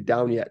compacted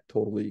down yet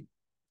totally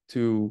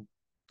to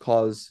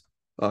cause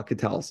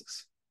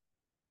catalysis.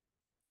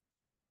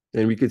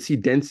 And we could see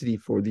density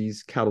for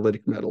these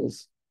catalytic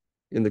metals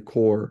in the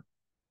core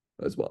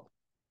as well.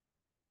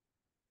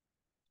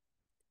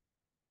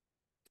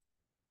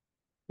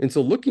 And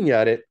so looking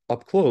at it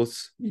up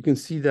close, you can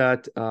see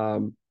that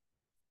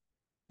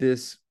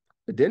this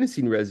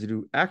adenosine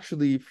residue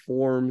actually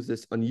forms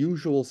this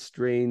unusual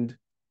strained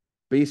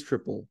base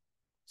triple.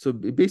 So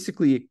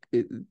basically,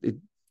 it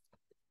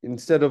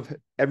instead of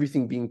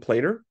everything being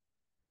planar,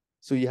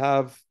 so you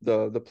have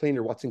the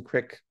planar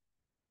Watson-Crick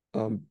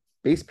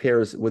base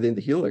pairs within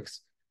the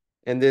helix,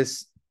 and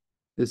this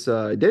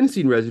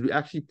adenosine residue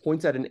actually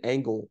points at an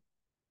angle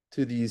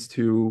to these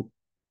two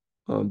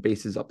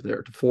bases up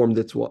there to form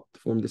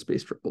this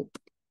base triple.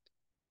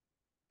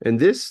 And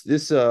this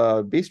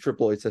base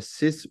triple, it's a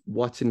cis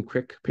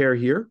Watson-Crick pair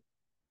here,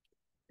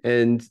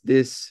 and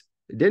this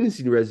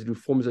adenosine residue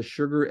forms a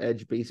sugar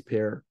edge base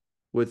pair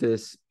with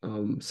this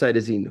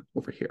cytosine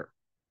over here.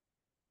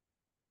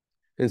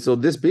 And so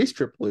this base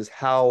triple is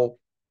how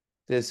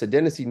this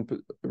adenosine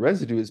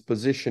residue is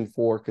positioned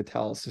for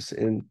catalysis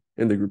in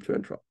the group 2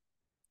 intron.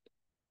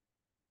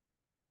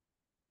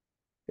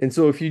 And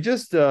so if you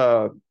just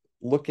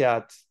look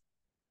at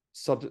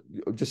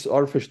just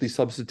artificially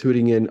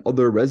substituting in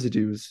other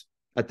residues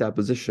at that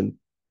position,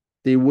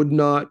 they would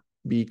not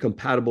be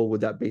compatible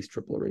with that base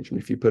triple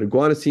arrangement. If you put a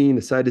guanosine,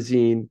 a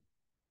cytosine,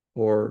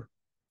 or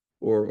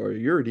a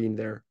uridine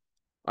there,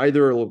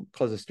 either it will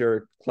cause a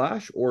steric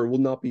clash or it will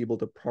not be able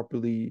to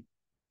properly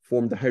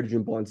form the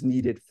hydrogen bonds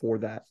needed for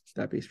that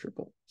base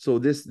triple. So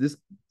this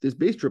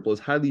base triple is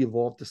highly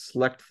evolved to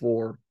select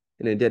for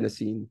an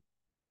adenosine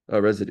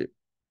residue.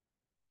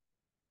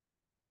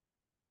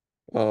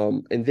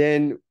 And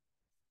then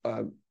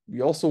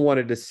we also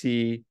wanted to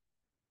see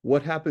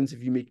what happens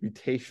if you make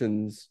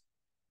mutations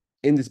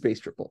in this base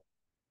triple.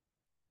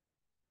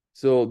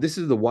 So this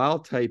is the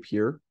wild type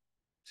here.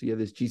 So you have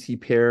this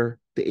GC pair,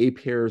 the A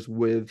pairs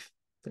with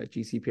that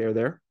GC pair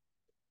there.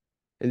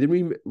 And then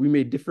we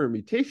made different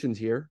mutations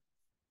here.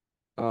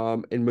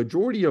 And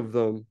majority of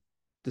them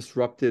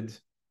disrupted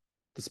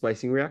the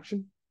splicing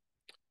reaction.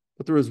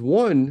 But there was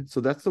one,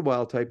 so that's the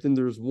wild type. Then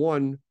there's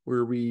one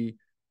where we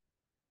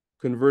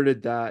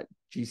converted that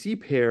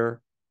GC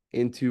pair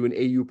into an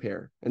AU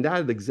pair. And that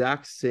had the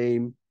exact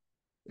same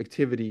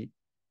activity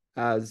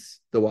as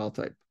the wild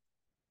type.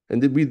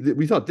 And then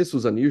we thought this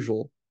was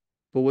unusual.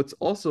 But what's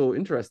also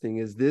interesting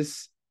is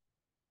this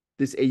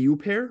AU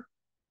pair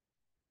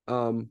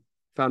found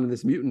in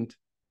this mutant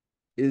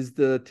is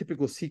the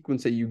typical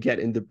sequence that you get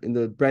in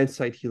the branch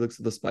site helix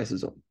of the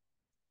spliceosome.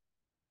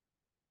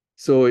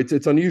 So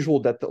it's unusual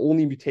that the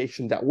only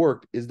mutation that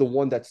worked is the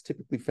one that's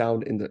typically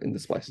found in the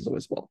spliceosome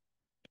as well.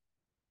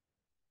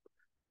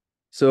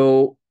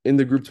 So in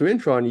the group 2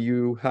 intron,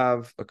 you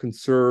have a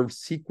conserved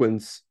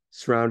sequence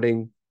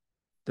surrounding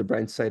the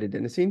branch site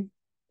adenosine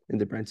in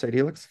the branch site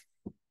helix.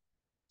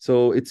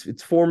 So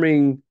it's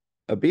forming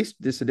a base.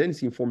 This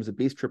adenosine forms a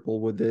base triple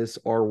with this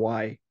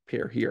RY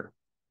pair here.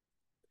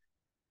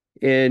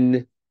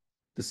 In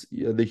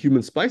the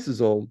human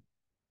spliceosome,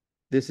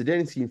 this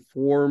adenosine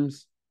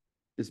forms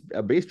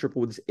a base triple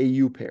with this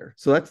AU pair.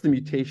 So that's the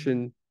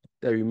mutation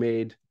that we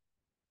made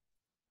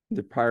in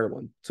the prior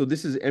one. So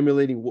this is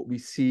emulating what we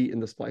see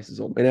in the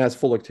spliceosome and it has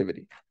full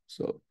activity.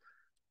 So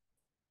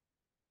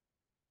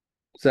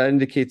that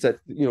indicates that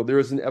there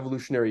is an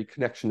evolutionary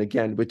connection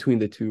again between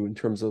the two in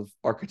terms of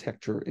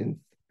architecture in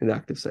an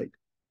active site.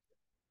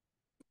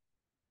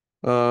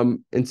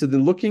 And so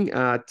then looking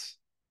at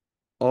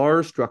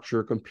our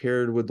structure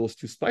compared with those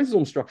two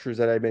spliceosome structures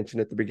that I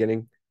mentioned at the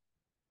beginning,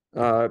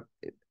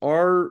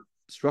 our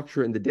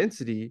structure and the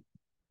density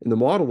in the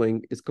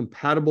modeling is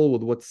compatible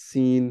with what's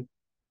seen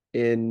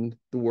in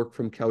the work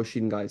from Kaushi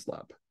and Guy's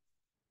lab.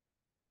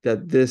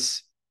 That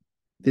this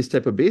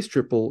type of base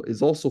triple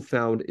is also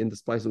found in the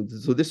spliceosome.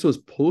 So this was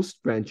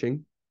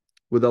post-branching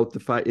without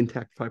the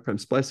intact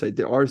 5' splice site.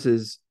 Ours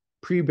is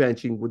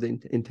pre-branching with the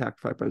intact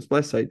 5'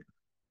 splice site.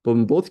 But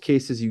in both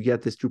cases, you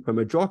get this 2'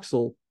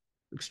 hydroxyl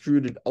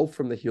extruded out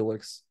from the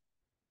helix,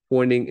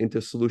 pointing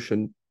into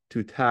solution to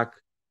attack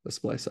the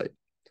splice site.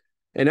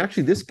 And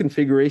actually, this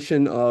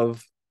configuration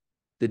of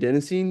the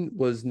adenosine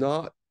was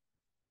not,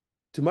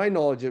 to my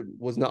knowledge, it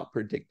was not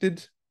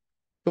predicted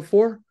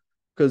before.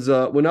 Because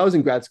when I was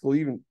in grad school,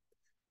 even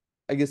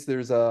I guess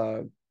there's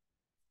a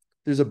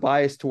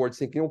bias towards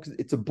thinking, because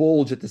it's a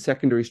bulge at the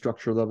secondary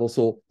structure level,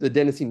 so the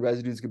adenosine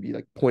residues could be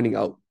like pointing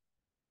out,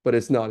 but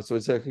it's not. So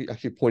it's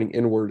actually pointing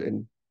inward,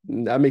 and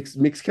that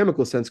makes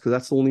chemical sense because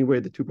that's the only way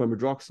the 2'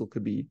 hydroxyl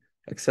could be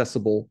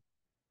accessible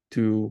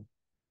to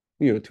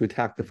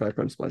attack the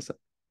 5' splice site.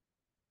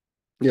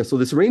 Yeah, so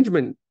this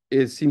arrangement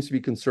seems to be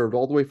conserved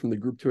all the way from the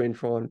group 2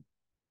 intron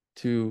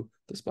to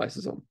the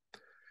spliceosome.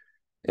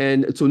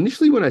 And so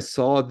initially when I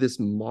saw this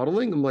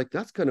modeling, I'm like,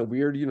 that's kind of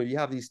weird. You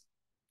have these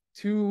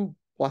two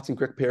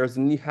Watson-Crick pairs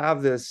and you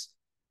have this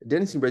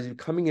adenosine residue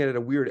coming in at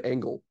a weird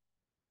angle.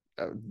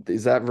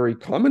 Is that very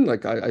common?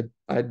 Like I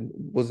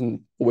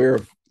wasn't aware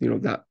of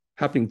that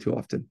happening too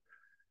often.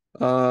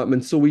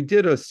 And so we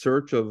did a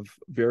search of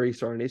various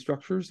RNA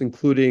structures,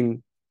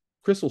 including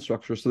crystal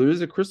structures. So there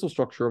is a crystal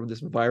structure of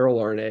this viral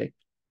RNA.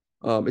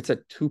 It's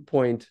at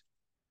 2.0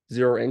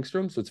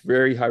 angstrom, so it's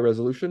very high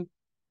resolution,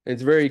 and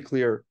it's very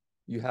clear.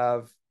 You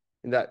have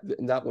in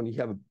that one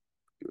you have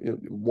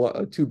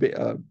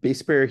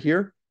base pair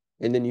here,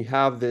 and then you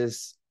have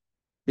this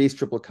base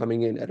triplet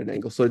coming in at an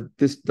angle. So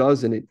this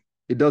does, and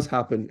it does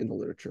happen in the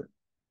literature.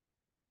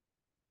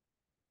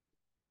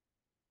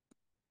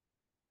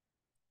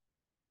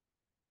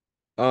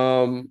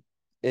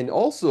 And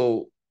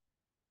also,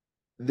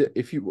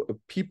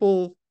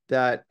 people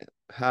that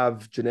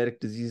have genetic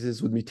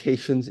diseases with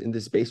mutations in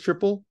this base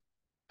triple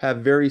have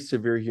very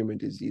severe human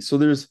disease. So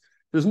there's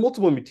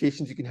multiple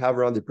mutations you can have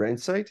around the branch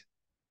site,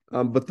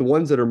 but the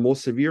ones that are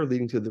most severe,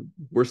 leading to the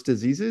worst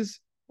diseases,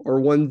 are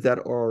ones that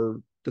are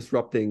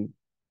disrupting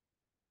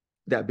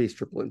that base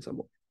triple in some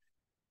way.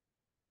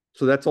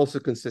 So that's also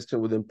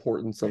consistent with the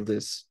importance of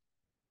this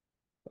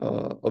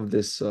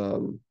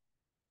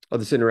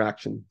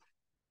interaction.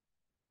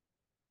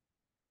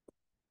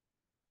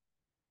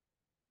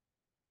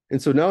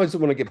 And so now I just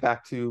want to get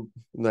back to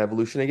the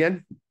evolution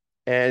again.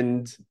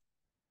 And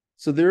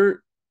so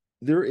there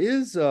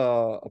is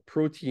a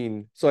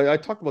protein. So I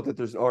talked about that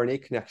there's an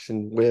RNA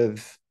connection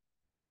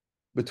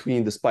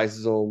between the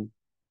spliceosome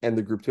and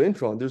the group 2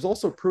 intron. There's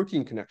also a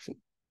protein connection.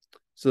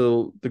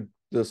 So the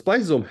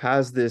spliceosome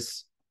has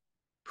this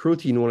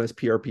protein known as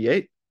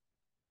PRP8.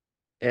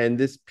 And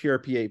this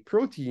PRP8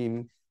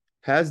 protein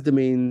has the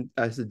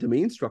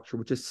domain structure,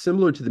 which is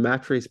similar to the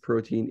matrix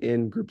protein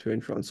in group 2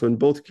 intron. So in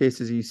both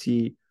cases, you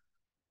see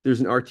there's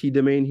an RT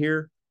domain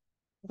here,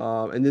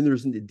 and then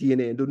there's the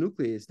DNA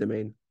endonuclease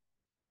domain.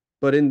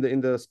 But in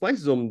the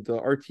spliceosome, the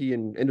RT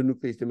and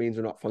endonuclease domains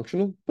are not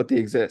functional, but they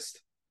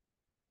exist.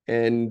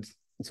 And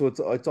so it's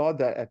odd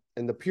that,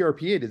 and the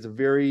PRP8 is a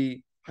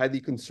very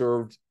highly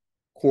conserved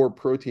core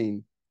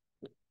protein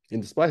in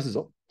the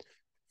spliceosome.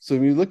 So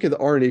when you look at the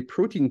RNA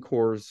protein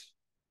cores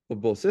of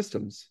both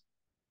systems,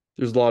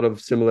 there's a lot of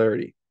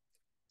similarity.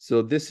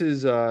 So this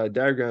is a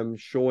diagram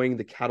showing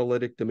the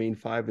catalytic domain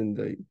 5 in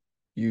the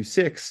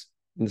U6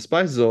 in the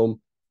spliceosome,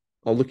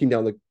 looking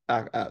down the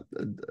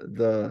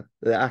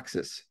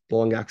axis, the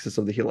long axis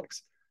of the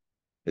helix.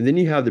 And then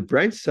you have the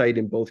branch site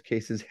in both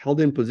cases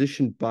held in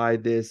position by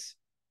a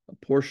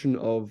portion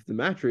of the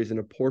matrix and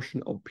a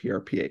portion of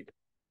PRP8.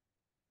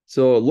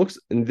 So it looks,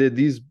 and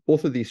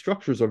both of these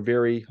structures are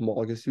very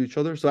homologous to each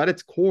other. So at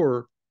its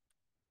core,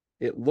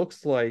 it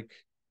looks like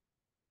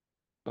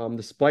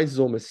the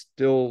spliceosome is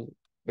still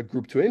a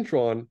group 2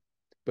 intron,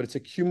 but it's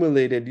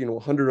accumulated,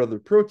 100 other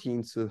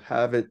proteins to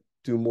have it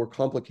do more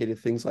complicated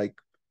things like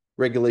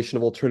regulation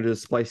of alternative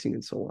splicing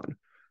and so on.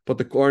 But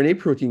the RNA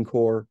protein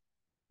core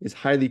is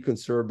highly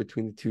conserved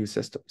between the two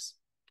systems.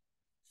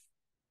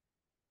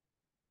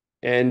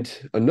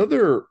 And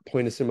another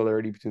point of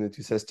similarity between the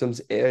two systems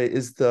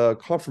is the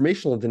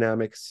conformational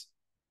dynamics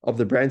of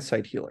the branch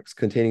site helix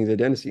containing the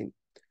adenosine.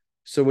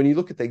 So when you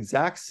look at the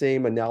exact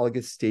same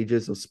analogous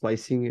stages of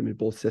splicing in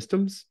both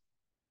systems,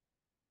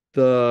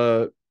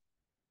 the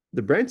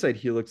branch site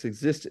helix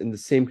exists in the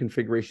same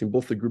configuration,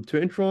 both the group 2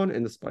 intron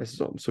and the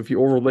spliceosome. So if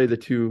you overlay the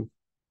two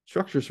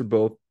structures for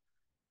both,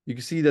 you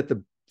can see that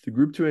the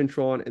group 2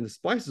 intron and the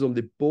spliceosome,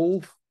 they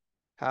both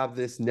have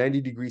this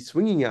 90-degree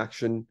swinging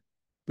action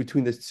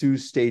between the two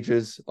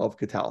stages of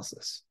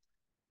catalysis.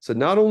 So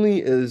not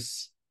only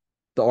is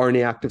the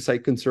RNA active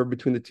site conserved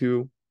between the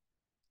two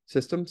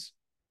systems,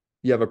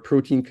 you have a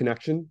protein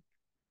connection,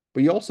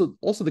 but you also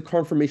the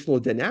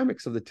conformational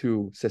dynamics of the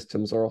two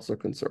systems are also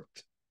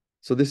conserved.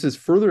 So this is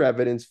further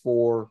evidence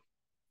for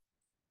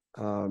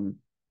the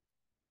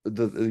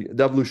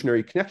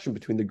evolutionary connection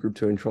between the group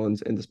 2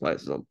 introns and the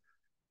spliceosome.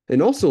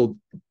 And also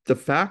the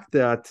fact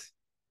that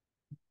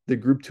the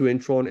group 2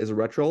 intron is a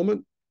retro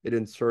element, it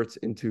inserts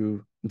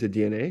into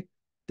DNA.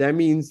 That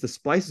means the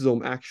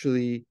spliceosome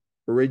actually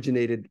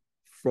originated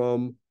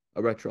from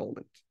a retro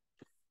element.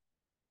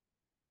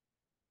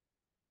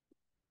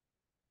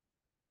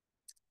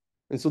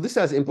 And so this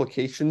has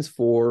implications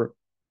for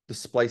the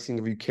splicing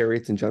of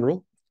eukaryotes in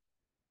general.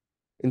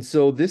 And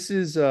so this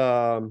is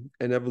an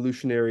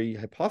evolutionary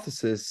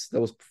hypothesis that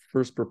was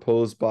first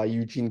proposed by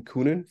Eugene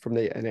Koonin from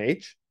the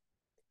NIH.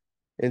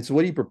 And so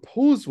what he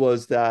proposed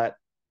was that,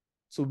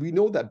 so we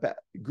know that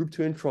group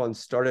 2 introns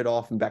started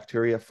off in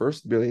bacteria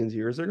first, billions of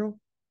years ago.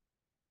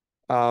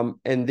 And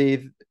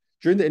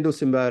during the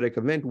endosymbiotic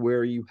event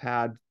where you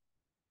had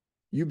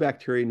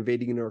eubacteria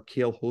invading an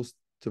archaeal host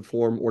to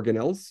form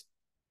organelles,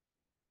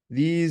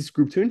 these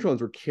group 2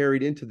 introns were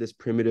carried into this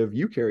primitive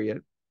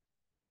eukaryote.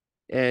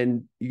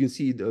 And you can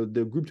see the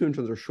group 2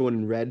 introns are shown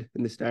in red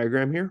in this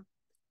diagram here.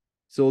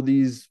 So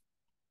these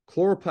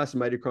chloroplast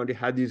mitochondria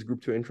had these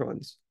group 2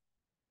 introns.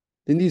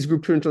 Then these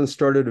group 2 introns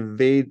started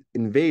to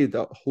invade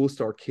the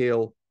host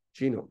archaeal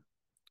genome.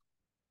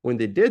 When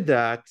they did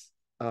that,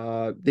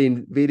 they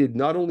invaded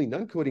not only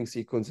non-coding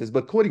sequences,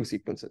 but coding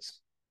sequences.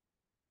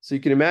 So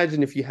you can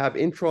imagine if you have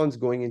introns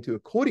going into a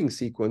coding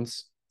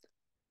sequence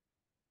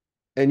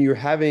and you're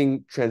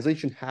having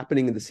translation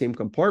happening in the same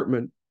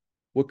compartment,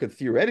 what could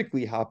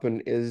theoretically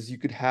happen is you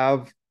could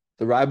have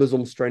the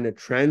ribosomes trying to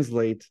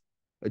translate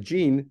a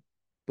gene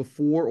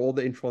before all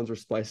the introns are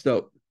spliced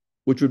out,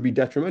 which would be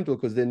detrimental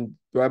because then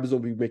the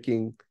ribosome would be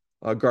making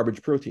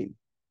garbage protein,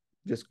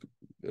 just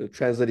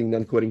translating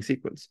non-coding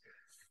sequence.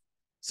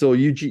 So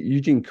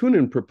Eugene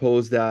Koonin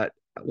proposed that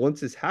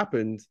once this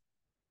happened,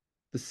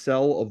 the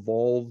cell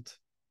evolved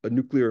a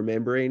nuclear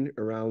membrane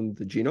around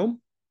the genome,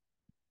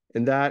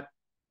 and that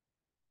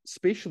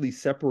spatially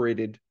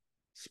separated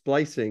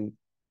splicing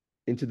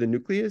into the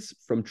nucleus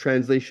from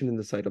translation in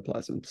the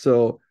cytoplasm.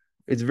 So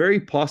it's very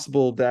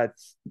possible that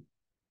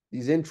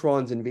these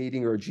introns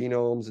invading our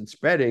genomes and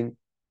spreading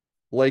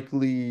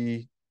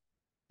likely,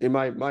 in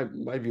my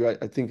view,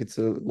 I think it's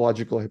a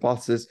logical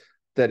hypothesis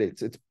that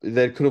that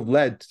it could have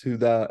led to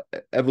the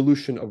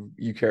evolution of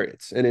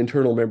eukaryotes and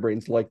internal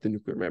membranes like the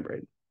nuclear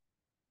membrane.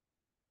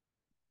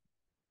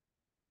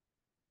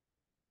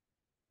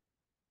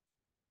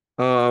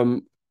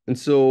 And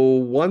so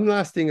one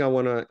last thing I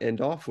want to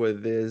end off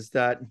with is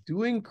that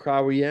doing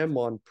cryo-EM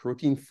on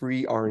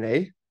protein-free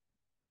RNA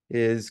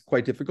is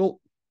quite difficult.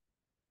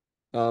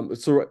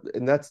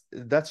 And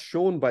that's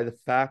shown by the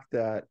fact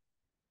that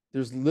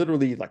there's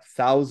literally like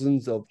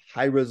thousands of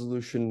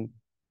high-resolution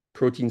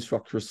protein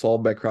structures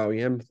solved by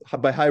cryo-EM.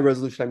 By high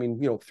resolution, I mean,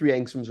 3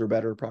 angstroms or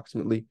better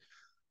approximately.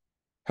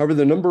 However,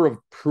 the number of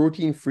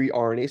protein-free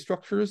RNA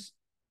structures,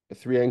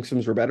 3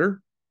 angstroms or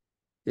better,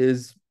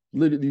 is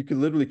literally, you can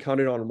literally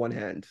count it on one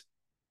hand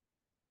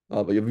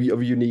of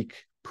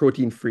unique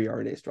protein-free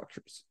RNA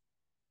structures.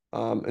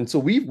 And so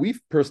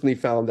we've personally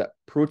found that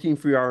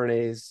protein-free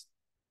RNAs,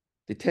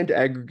 they tend to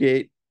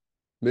aggregate,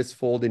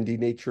 misfold, and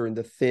denature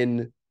into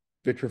thin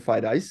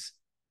vitrified ice.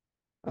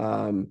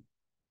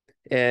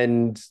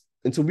 And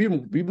so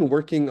we've been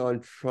working on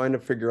trying to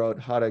figure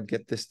out how to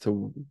get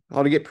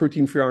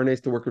protein-free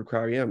RNAs to work with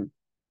cryo-EM.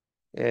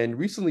 And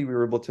recently we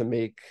were able to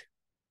make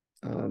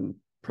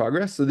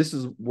progress. So this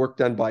is work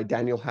done by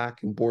Daniel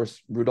Hack and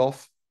Boris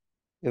Rudolph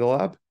in the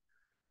lab.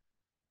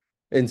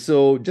 And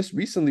so just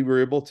recently we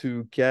were able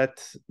to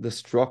get the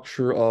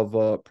structure of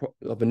a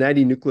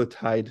natty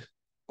nucleotide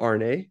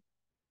RNA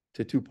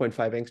to 2.5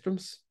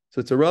 angstroms. So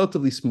it's a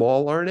relatively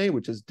small RNA,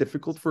 which is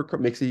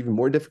makes it even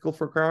more difficult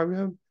for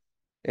cryo-EM.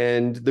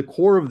 And the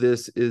core of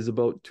this is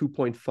about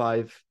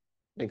 2.5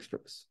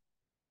 angstroms.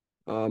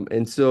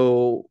 And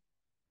so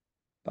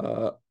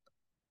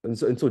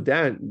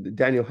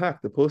Daniel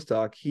Hack, the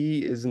postdoc,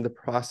 he is in the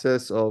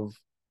process of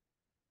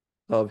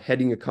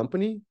heading a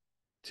company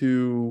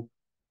to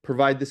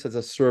provide this as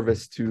a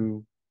service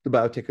to the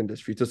biotech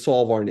industry to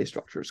solve RNA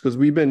structures. Because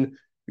we've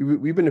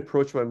been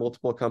approached by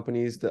multiple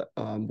companies that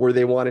where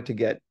they wanted to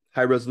get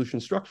high resolution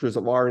structures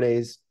of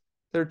RNAs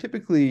that are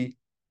typically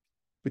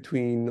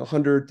between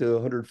 100 to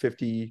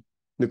 150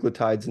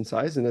 nucleotides in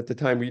size. And at the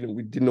time, we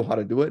didn't know how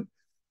to do it.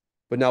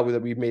 But now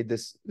that we've made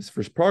this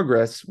first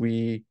progress,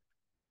 we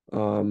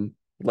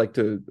like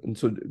to, and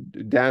so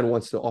Dan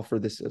wants to offer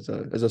this as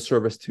a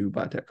service to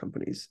biotech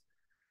companies.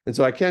 And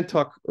so I can't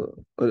talk.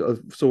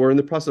 So we're in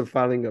the process of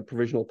filing a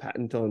provisional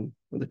patent on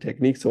the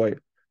technique. So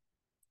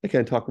I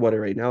can't talk about it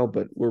right now,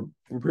 but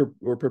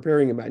we're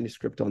preparing a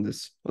manuscript on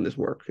this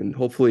work, and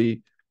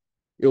hopefully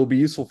it will be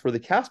useful for the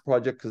CASP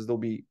project because it'll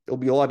be a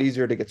lot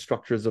easier to get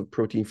structures of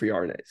protein-free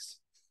RNAs.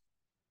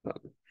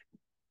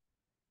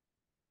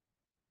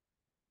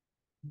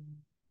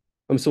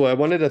 So I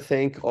wanted to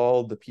thank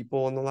all the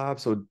people in the lab.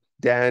 So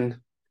Dan,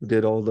 who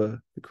did all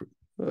the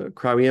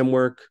cryo-EM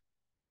work,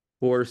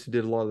 Boris, who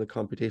did a lot of the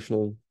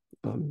computational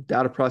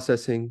data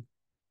processing,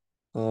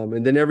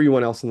 and then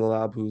everyone else in the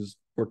lab who's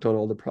worked on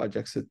all the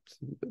projects.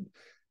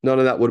 None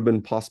of that would have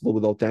been possible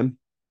without them.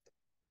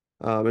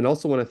 And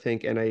also want to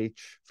thank NIH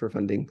for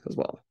funding as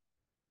well.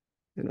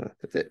 And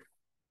that's it.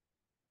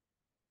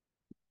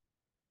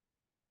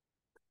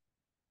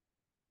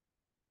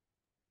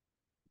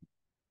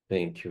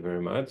 Thank you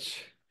very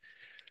much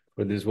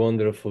for this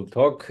wonderful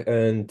talk.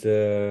 And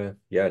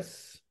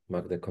yes,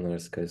 Magda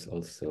Konarska is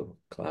also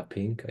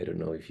clapping. I don't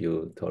know if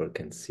you, Toor,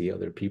 can see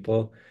other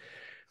people.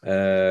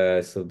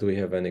 So do we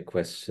have any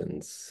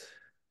questions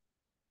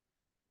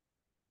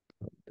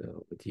from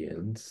the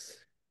audience?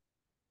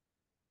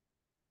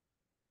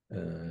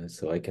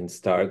 So I can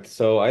start.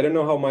 So I don't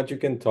know how much you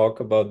can talk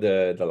about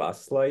the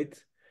last slide.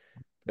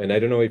 And I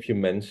don't know if you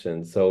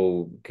mentioned.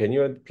 So can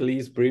you at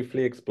least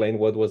briefly explain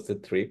what was the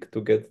trick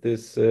to get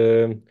this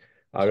RNA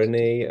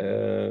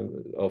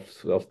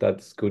of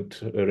that good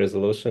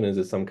resolution? Is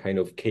it some kind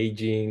of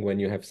caging when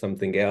you have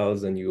something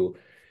else and you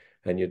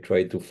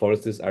try to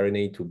force this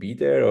RNA to be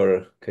there,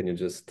 or can you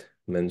just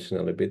mention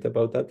a little bit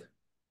about that?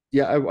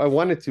 Yeah, I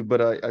wanted to,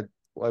 but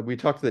we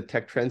talked to the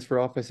tech transfer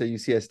office at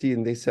UCSD,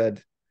 and they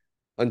said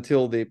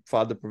until they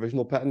filed the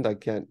provisional patent, I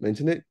can't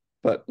mention it.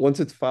 But once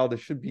it's filed,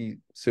 it should be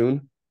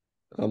soon.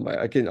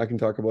 I can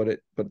talk about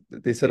it, but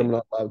they said I'm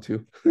not allowed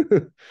to.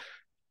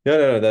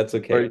 No, that's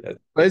okay. But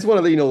I just want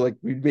to let you know, like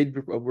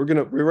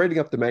we're writing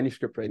up the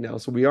manuscript right now,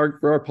 so we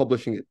are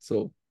publishing it.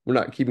 So we're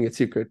not keeping it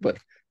secret, but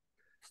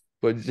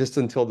just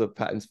until the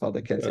patent's filed,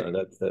 I can't say.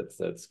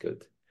 That's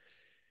good.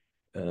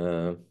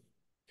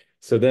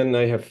 So then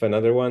I have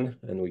another one,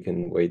 and we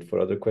can wait for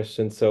other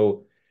questions.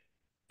 So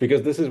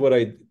because this is what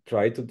I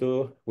try to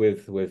do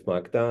with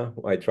Magda,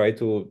 I try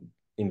to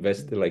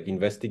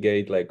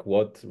investigate like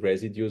what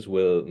residues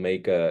will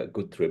make a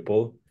good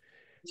triple.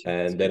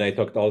 And then I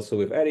talked also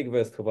with Eric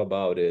Westhoff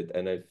about it.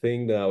 And I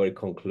think that our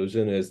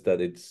conclusion is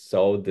that it's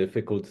so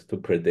difficult to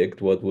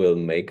predict what will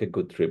make a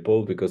good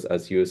triple, because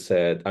as you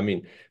said, I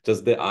mean,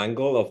 just the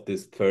angle of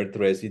this third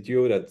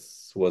residue that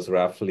was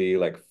roughly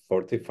like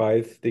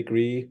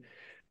 45-degree,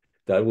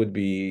 that would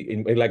be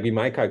in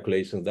my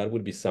calculations, that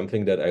would be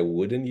something that I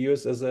wouldn't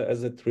use as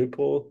a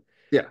triple.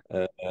 Yeah.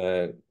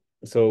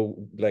 So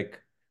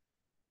like,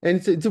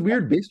 And it's a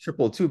weird base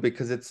triple too,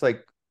 because it's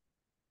like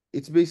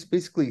it's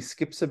basically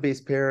skips a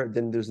base pair,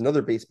 then there's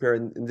another base pair,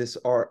 and this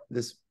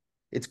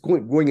it's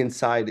going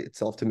inside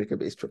itself to make a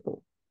base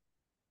triple,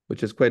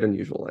 which is quite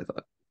unusual, I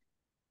thought.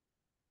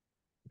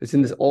 It's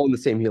in this all in the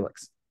same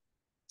helix.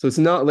 So it's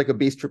not like a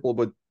base triple,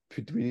 but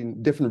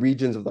between different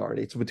regions of the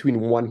RNA. It's between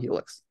one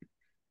helix.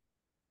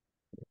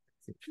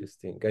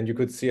 interesting. And you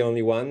could see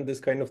only one this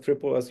kind of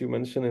triple, as you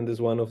mentioned, in this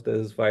one of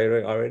this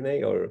viral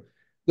RNA, No, or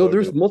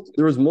there...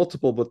 there was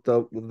multiple, but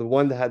the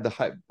one that had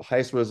the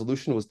highest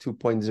resolution was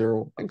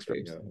 2.0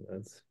 angstroms. Yeah,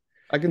 that's...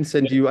 I can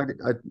send you.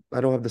 I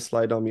don't have the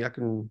slide on me. I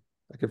can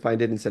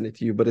find it and send it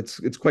to you. But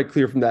it's quite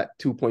clear from that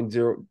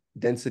 2.0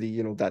 density.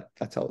 You know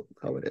that's how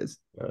it is.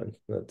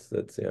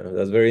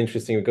 That's very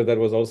interesting, because that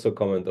was also a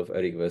comment of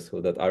Eric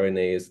Westhoff, that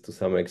RNA is to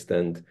some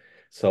extent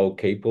so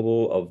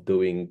capable of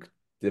doing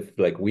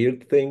like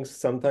weird things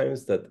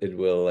sometimes, that it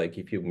will, like,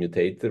 if you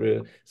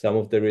mutate some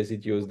of the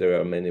residues, there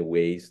are many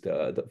ways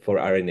for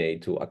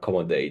RNA to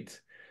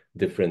accommodate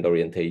different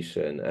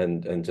orientation,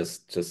 and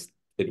just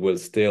it will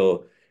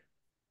still,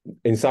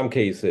 in some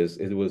cases,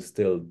 it will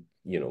still,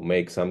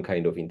 make some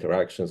kind of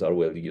interactions, or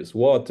will use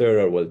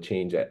water, or will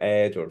change an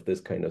edge, or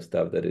this kind of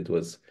stuff, that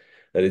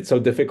it's so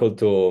difficult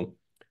to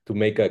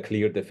make a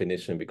clear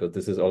definition, because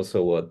this is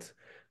also what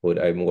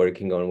I'm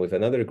working on with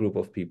another group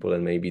of people,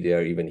 and maybe they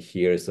are even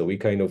here. So we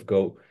kind of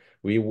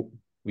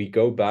we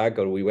go back,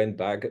 or we went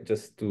back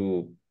just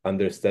to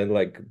understand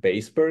like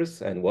base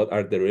pairs, and what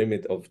are the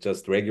limit of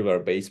just regular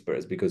base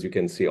pairs, because you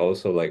can see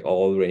also like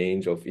all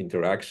range of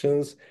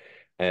interactions.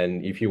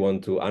 And if you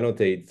want to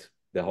annotate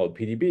the whole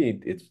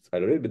PDB, it's a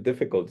little bit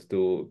difficult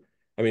to,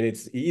 I mean,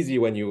 it's easy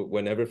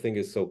when everything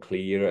is so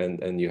clear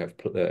and you have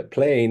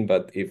plain,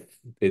 but if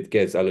it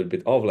gets a little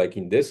bit off, like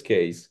in this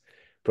case,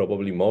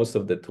 probably most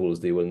of the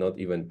tools, they will not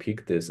even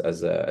pick this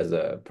as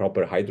a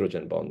proper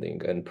hydrogen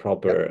bonding and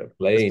proper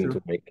plane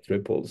to make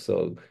triples.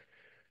 So,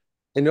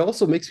 and it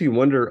also makes me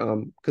wonder,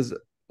 because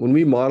when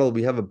we model,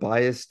 we have a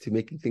bias to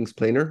making things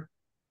planar.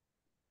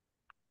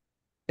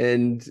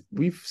 And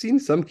we've seen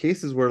some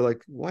cases where,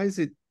 like, why is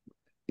it,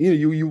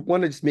 you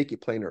want to just make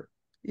it planar.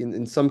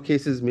 In some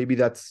cases, maybe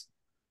that's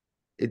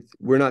it.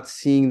 We're not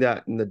seeing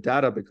that in the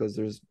data because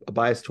there's a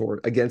bias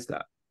toward against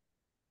that.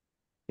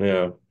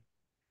 yeah.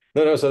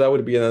 No, so that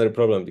would be another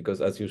problem,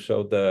 because as you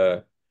showed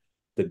the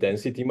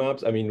density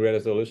maps, I mean,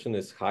 resolution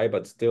is high,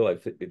 but still,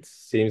 it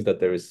seems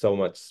that there is so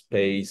much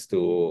space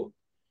to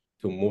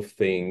move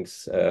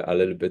things a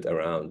little bit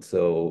around.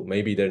 So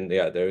maybe then,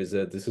 yeah, this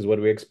is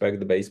what we expect.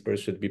 The base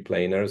pairs should be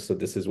planar. So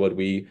this is what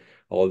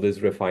all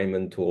these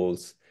refinement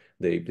tools,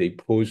 they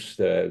push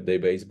the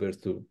base pairs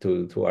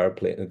to our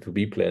to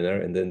be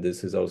planar. And then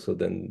this is also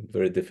then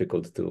very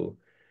difficult to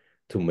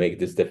make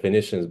these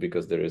definitions,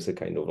 because there is a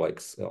kind of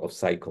like of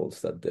cycles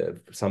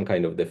that some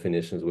kind of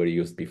definitions were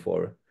used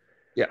before.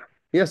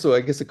 Yeah. So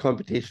I guess a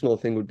computational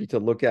thing would be to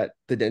look at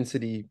the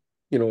density,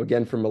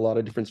 again, from a lot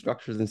of different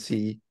structures and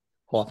see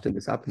how often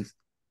this happens.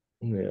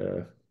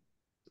 Yeah.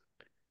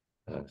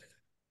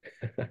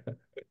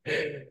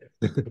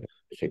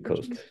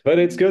 Difficult, but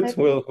it's good.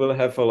 We'll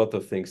have a lot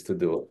of things to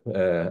do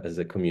as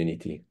a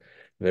community.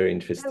 Very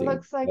interesting. It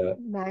looks like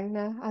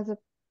Magna has a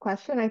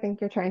question. I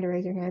think you're trying to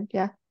raise your hand.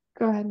 Yeah,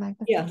 go ahead,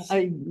 Magna. Yeah,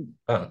 Hey,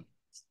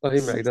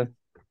 Magda.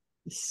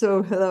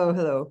 So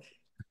hello.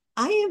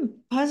 I am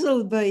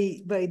puzzled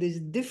by this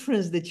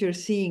difference that you're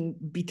seeing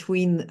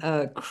between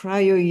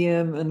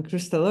cryo-EM and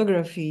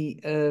crystallography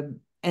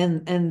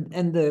and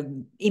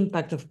the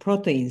impact of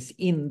proteins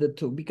in the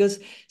two. Because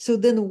so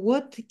then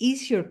what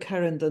is your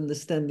current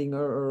understanding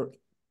or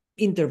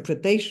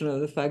interpretation of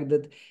the fact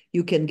that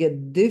you can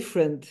get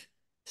different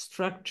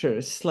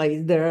structures,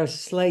 there are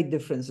slight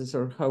differences,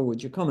 or how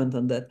would you comment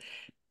on that,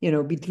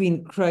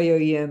 between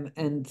cryo-EM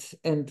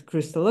and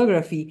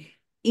crystallography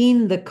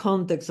in the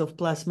context of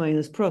plus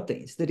minus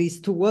proteins? That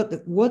is, to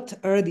what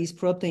are these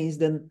proteins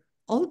then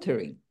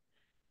altering?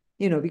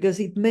 Because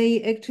it may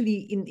actually,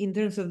 in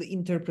terms of the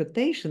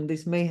interpretation,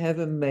 this may have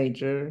a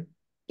major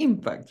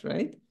impact,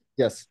 right?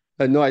 Yes.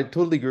 No, I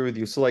totally agree with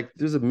you. So like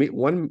there's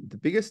the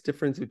biggest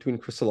difference between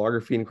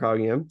crystallography and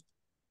cryo-EM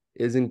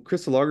is in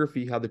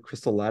crystallography, you have the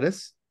crystal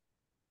lattice,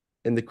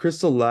 and the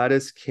crystal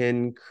lattice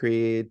can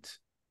create,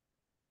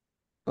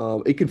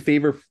 it can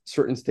favor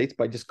certain states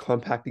by just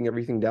compacting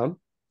everything down.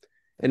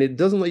 And it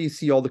doesn't let you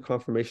see all the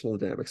conformational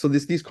dynamics. So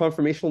these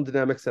conformational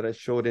dynamics that I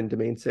showed in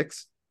domain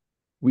 6,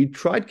 we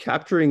tried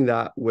capturing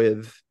that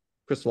with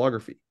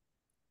crystallography.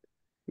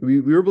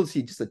 We were able to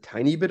see just a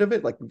tiny bit of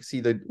it. Like we could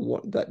see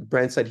that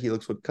branch side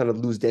helix would kind of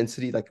lose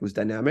density, like it was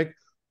dynamic,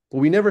 but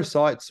we never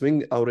saw it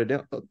swing out and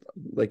down,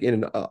 like in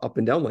and up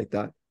and down like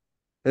that.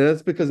 And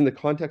that's because in the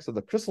context of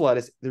the crystal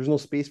lattice, there's no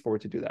space for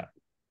it to do that.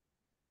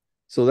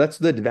 So that's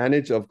the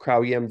advantage of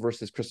cryo-EM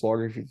versus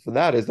crystallography for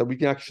that, is that we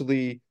can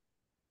actually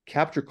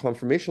capture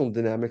conformational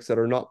dynamics that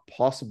are not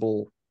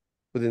possible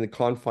within the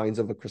confines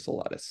of a crystal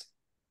lattice.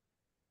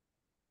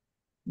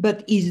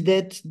 But is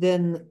that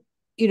then,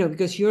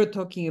 because you're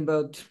talking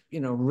about,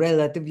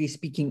 relatively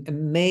speaking, a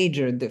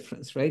major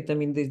difference, right? I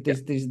mean,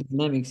 this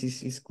dynamics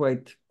is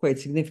quite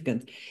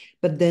significant.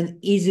 But then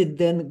is it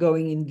then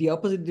going in the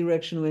opposite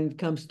direction when it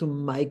comes to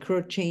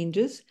micro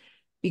changes?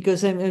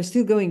 Because I'm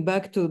still going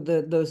back to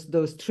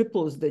those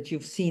triples that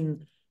you've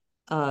seen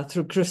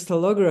through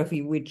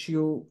crystallography, which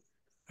you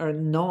are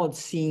not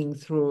seeing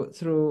through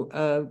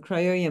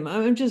cryo-EM.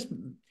 I'm just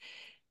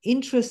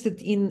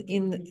interested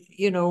in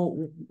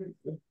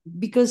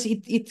because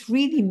it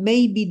really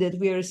may be that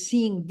we are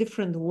seeing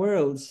different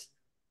worlds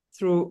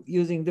through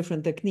using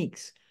different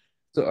techniques.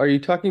 So are you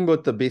talking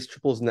about the base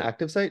triples in the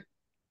active site?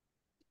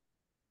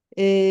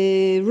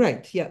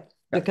 Right, yeah.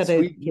 So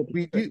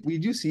we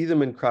do see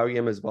them in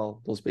cryo-EM as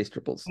well, those base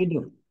triples. We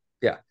do.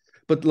 Yeah.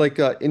 But like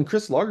in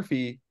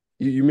crystallography,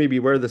 you may be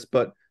aware of this,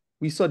 but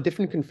we saw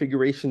different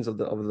configurations of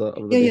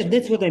the yeah,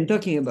 that's what I'm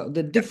talking about.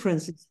 The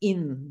differences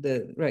in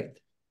the right.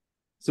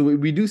 So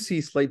we do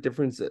see slight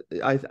difference.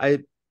 I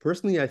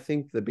personally, I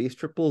think the base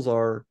triples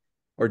are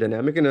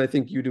dynamic, and I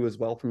think you do as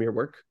well from your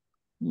work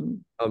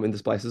in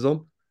the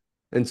spliceosome.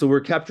 And so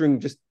we're capturing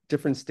just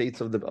different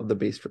states of the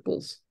base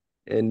triples.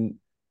 And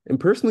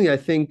personally, I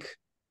think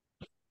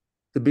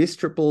the base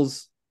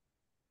triples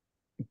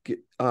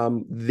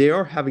they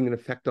are having an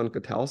effect on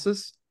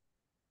catalysis.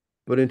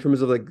 But in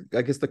terms of like,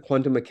 I guess the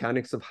quantum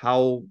mechanics of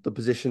how the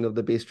position of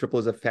the base triple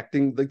is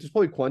affecting, like there's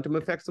probably quantum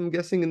effects, I'm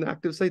guessing, in the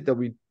active site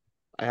that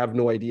I have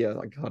no idea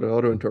like how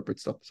to interpret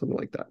stuff, something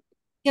like that.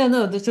 Yeah,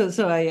 no,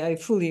 so I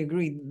fully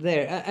agree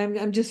there.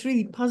 I'm just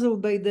really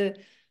puzzled by the,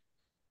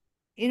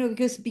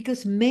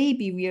 because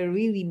maybe we are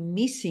really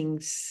missing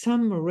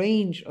some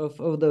range of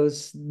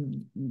those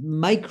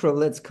micro,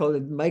 let's call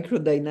it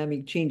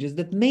microdynamic changes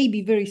that may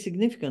be very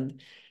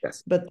significant.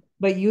 Yes. But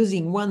by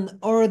using one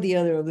or the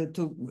other of the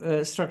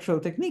two structural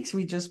techniques,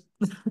 we just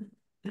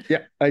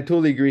Yeah, I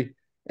totally agree.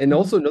 And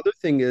also another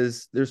thing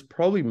is there's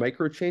probably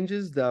micro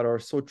changes that are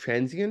so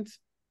transient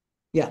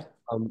yeah.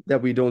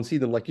 That we don't see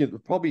them. Like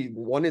probably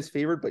one is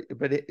favored, but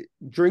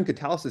during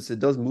catalysis it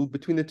does move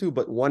between the two,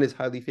 but one is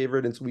highly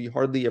favored, and so we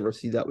hardly ever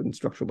see that in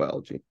structural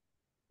biology.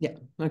 Yeah.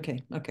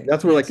 Okay.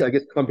 That's where like I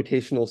guess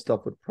computational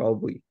stuff would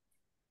probably,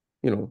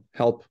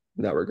 help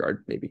in that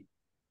regard, maybe.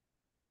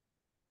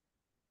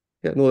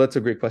 Yeah, no, that's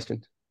a great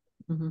question.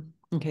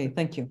 Okay,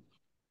 thank you.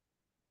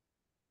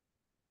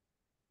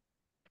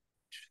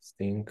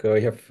 Interesting. I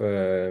have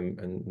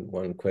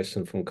one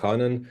question from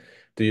Conan.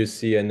 Do you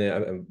see any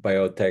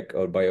biotech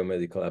or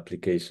biomedical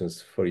applications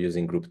for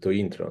using group 2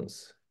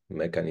 introns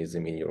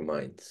mechanism in your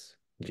minds?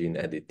 Gene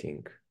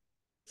editing.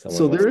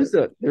 So there is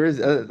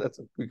that's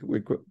a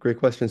great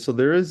question. So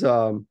there is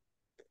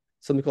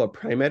something called a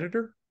prime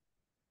editor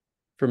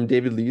from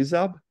David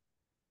Liuzab,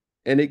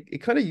 and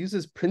it kind of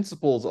uses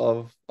principles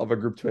of a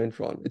group 2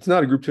 intron. It's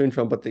not a group 2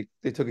 intron, but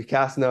they took a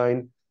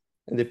Cas9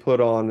 and they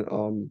put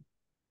on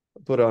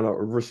a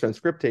reverse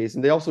transcriptase,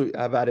 and they also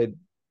have added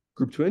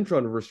group 2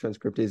 intron reverse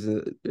transcriptase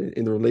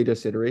in the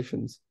latest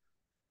iterations,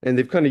 and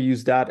they've kind of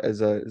used that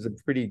as a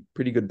pretty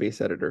good base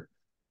editor.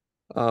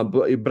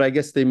 But I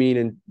guess they mean,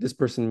 and this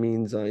person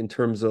means in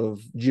terms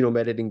of genome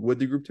editing with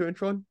the group 2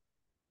 intron,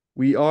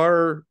 we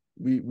are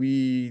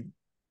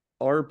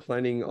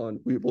planning on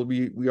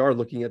we are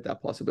looking at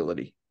that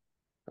possibility.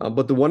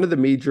 But one of the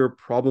major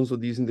problems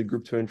with using the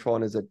group 2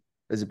 intron as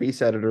a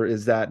base editor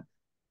is that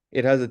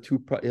it has a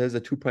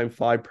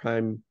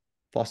 2'5'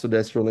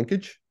 phosphodiester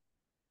linkage,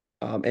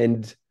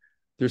 and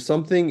there's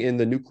something in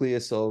the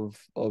nucleus of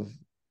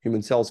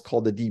human cells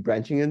called the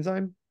debranching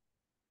enzyme.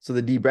 So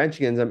the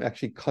debranching enzyme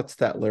actually cuts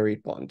that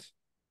lariate bond,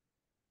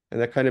 and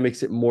that kind of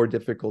makes it more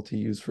difficult to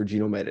use for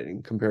genome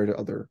editing compared to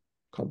other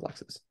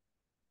complexes.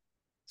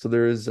 So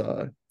there is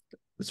a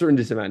certain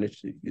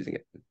disadvantage to using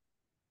it.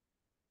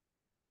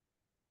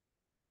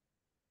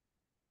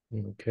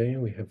 Okay,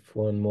 we have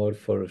one more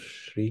for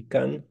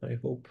Srikan. I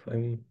hope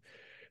I'm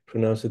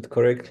pronounced it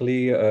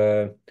correctly.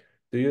 Do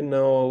you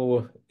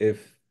know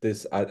if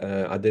this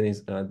adenosine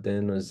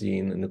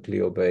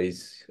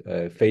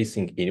nucleobase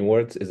facing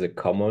inwards is a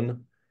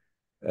common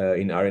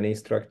in RNA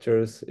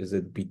structures? Is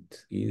it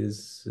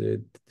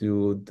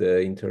due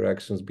the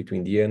interactions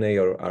between DNA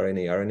or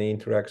RNA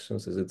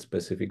interactions? Is it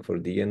specific for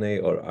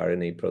DNA or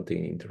RNA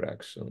protein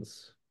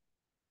interactions?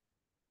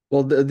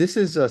 Well, this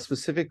is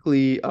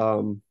specifically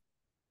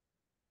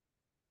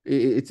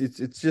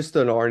it's just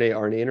an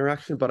RNA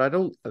interaction, but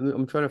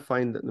I'm trying to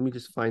find that. Let me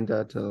just find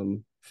that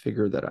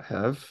figure that I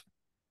have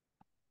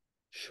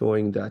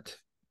showing that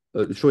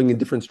showing in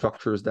different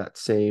structures that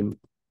same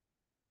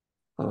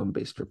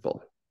base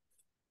triple.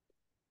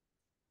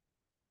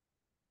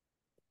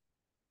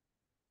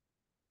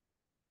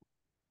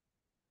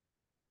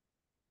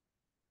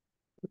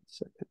 One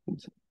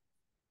second.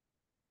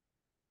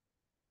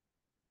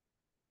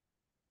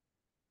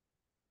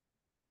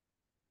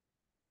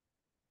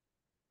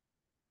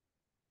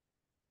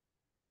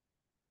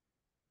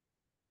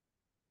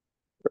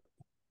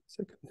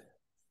 Second.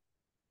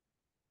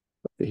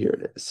 Okay, here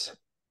it is.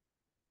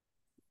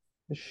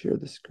 Let's share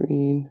the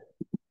screen.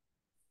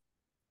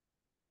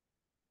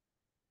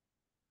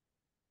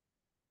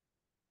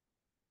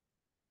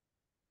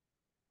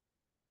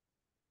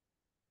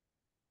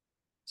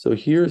 So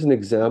here's an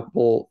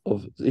example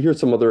of, here's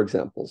some other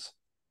examples.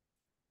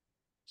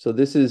 So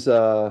this is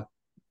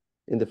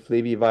in the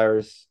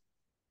flavivirus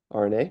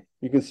RNA.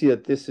 You can see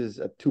that this is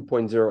at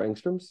 2.0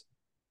 angstroms.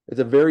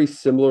 It's a very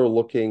similar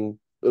looking,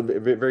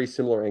 very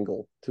similar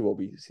angle to what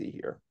we see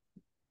here.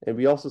 And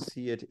we also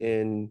see it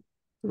in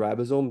the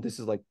ribosome. This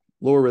is like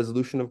lower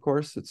resolution, of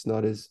course. It's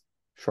not as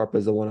sharp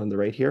as the one on the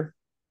right here.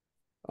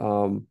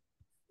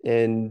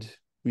 And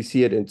we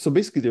see it in, so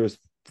basically there's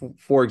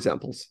four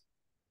examples.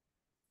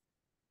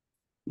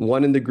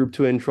 One in the group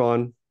 2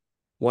 intron,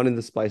 one in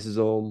the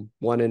spliceosome,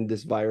 one in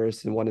this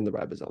virus, and one in the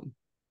ribosome.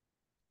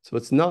 So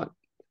it's not,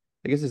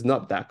 I guess it's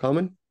not that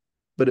common,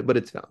 but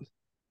it's found.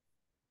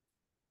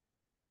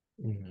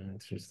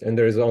 Interesting. And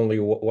there's only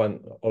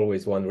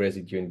always one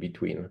residue in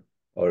between,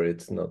 or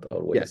it's not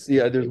always. Yes,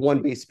 yeah, there's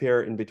one base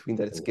pair in between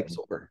that it skips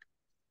over.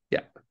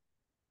 Yeah.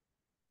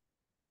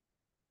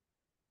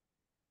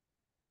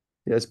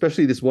 Yeah,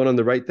 especially this one on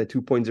the right, that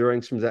 2.0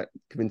 angstroms, that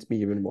convinced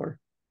me even more.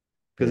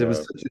 Because it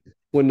was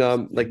when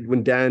like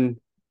when Dan,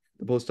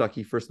 the postdoc,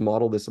 he first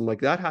modeled this, I'm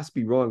like, that has to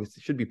be wrong. It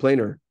should be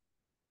planar.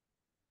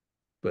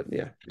 But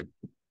yeah.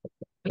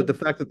 But the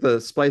fact that the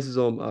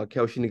spliceosome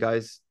Kaushini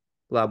guys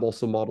lab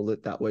also modeled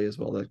it that way as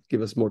well, that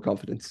give us more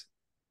confidence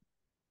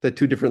that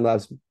two different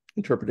labs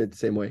interpreted it the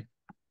same way.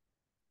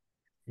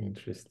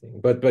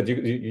 Interesting. But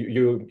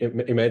you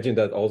imagine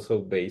that also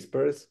base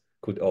pairs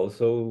could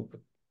also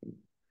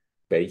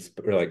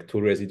like two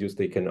residues,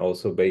 they can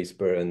also base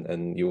pair,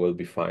 and you will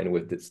be fine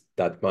with this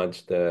that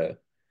much the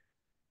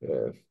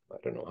I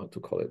don't know how to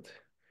call it,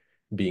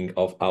 being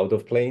out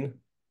of plane,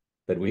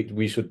 that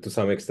we should to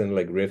some extent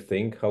like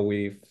rethink how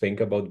we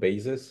think about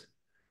bases.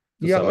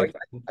 Yeah,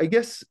 I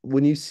guess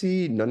when you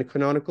see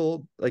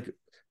non-canonical, like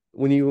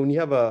when you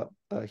have a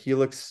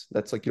helix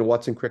that's like, you know,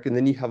 Watson Crick, and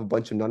then you have a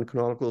bunch of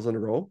non-canonicals in a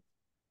row,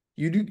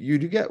 you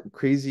do get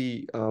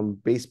crazy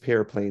base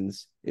pair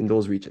planes in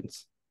those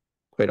regions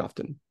quite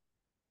often.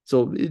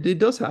 So it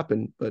does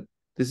happen, but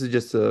this is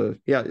just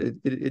yeah,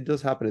 it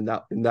does happen in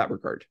that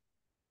regard.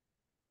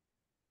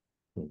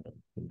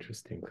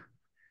 Interesting.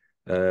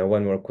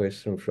 One more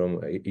question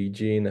from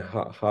Eugene.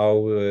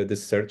 How the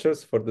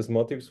searches for these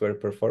motifs were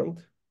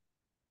performed?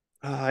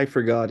 I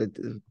forgot it.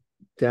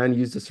 Dan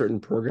used a certain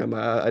program.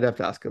 I'd have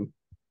to ask him.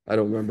 I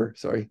don't remember.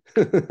 Sorry.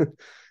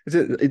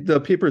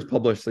 The paper is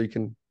published, so you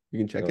can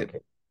check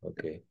it.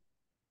 Okay.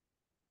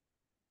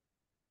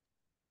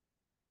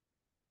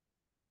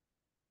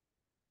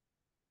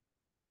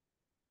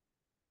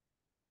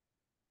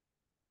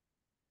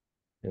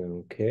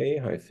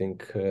 Okay, I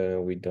think I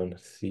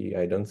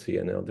don't see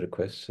any other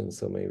questions,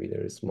 so maybe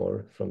there is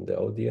more from the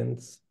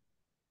audience.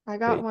 I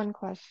got one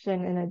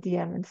question in a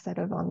DM instead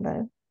of on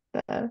the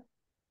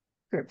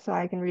group, so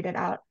I can read it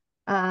out.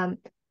 I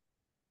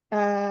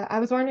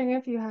was wondering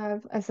if you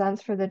have a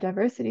sense for the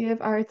diversity of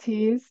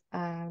RTs,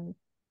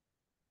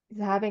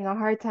 having a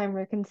hard time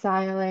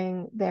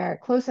reconciling their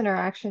close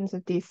interactions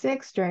with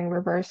D6 during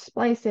reverse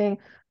splicing,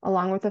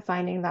 along with the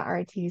finding that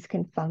RTs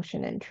can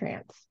function in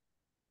trans.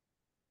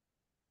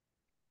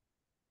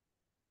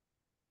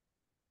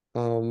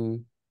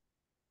 What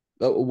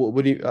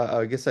do you?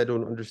 I guess I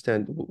don't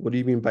understand. What do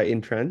you mean by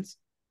in trans?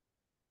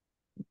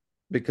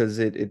 Because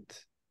you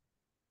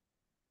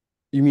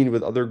mean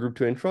with other group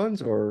 2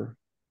 introns, or?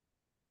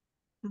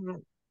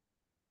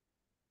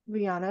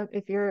 Liana,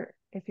 if you're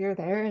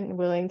there and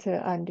willing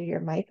to undo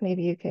your mic,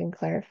 maybe you can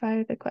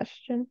clarify the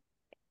question.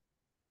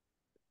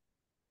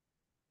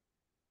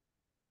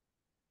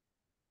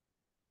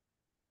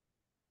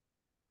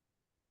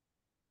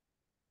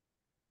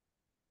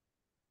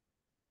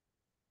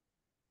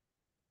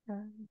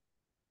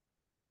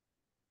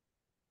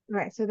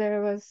 Right, so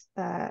there was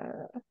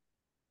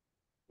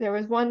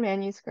one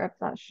manuscript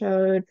that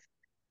showed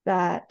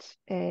that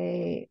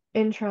a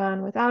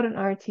intron without an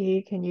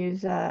RT can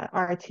use a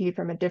RT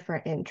from a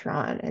different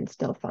intron and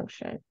still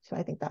function. So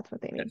I think that's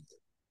what they mean.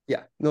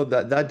 Yeah, no,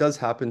 that does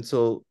happen.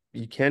 So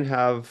you can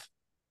have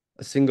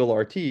a single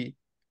RT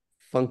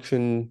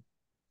function,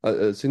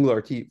 a single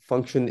RT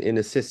function in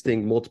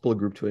assisting multiple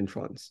group 2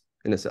 introns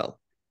in a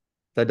cell.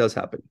 That does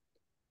happen.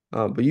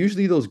 But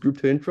usually those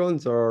group 2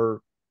 introns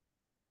are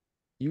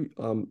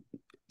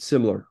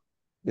similar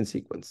in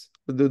sequence.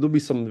 There'll be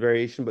some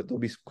variation, but they'll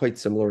be quite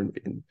similar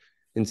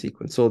in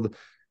sequence. So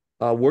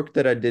the work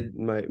that I did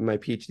in my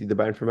PhD, the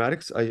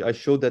bioinformatics, I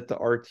showed that the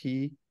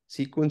RT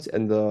sequence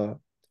and the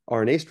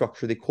RNA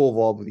structure, they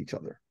co-evolve with each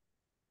other.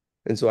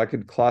 And so I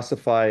could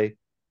classify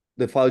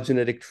the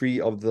phylogenetic tree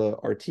of the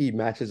RT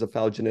matches the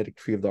phylogenetic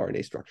tree of the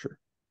RNA structure.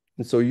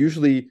 And so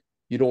usually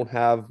you don't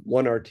have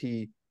one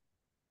RT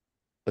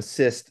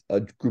assist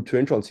a group 2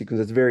 intron sequence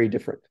that's very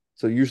different.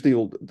 So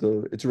usually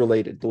it's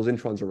related. Those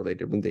introns are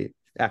related when they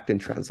act in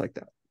trans like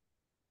that.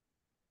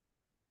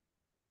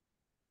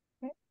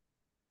 Okay.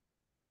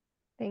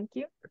 Thank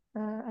you.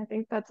 I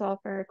think that's all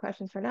for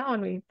questions for now,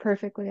 and we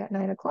perfectly at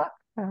 9 o'clock,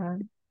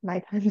 my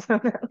time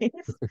zone at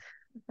least.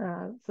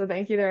 So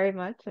thank you very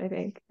much. I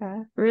think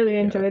really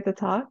enjoyed the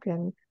talk,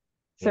 and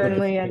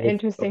certainly an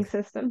interesting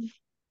system.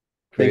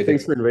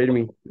 Thanks for inviting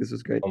me. This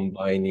was great.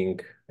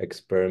 Combining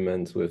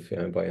experiments with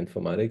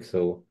bioinformatics.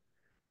 So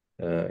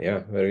yeah,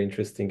 very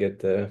interesting at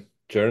the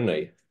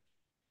journey.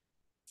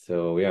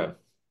 So yeah,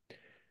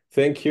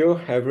 thank you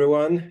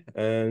everyone,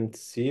 and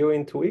see you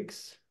in 2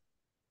 weeks.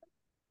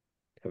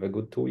 Have a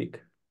good 2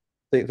 week.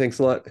 Thanks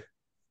a lot.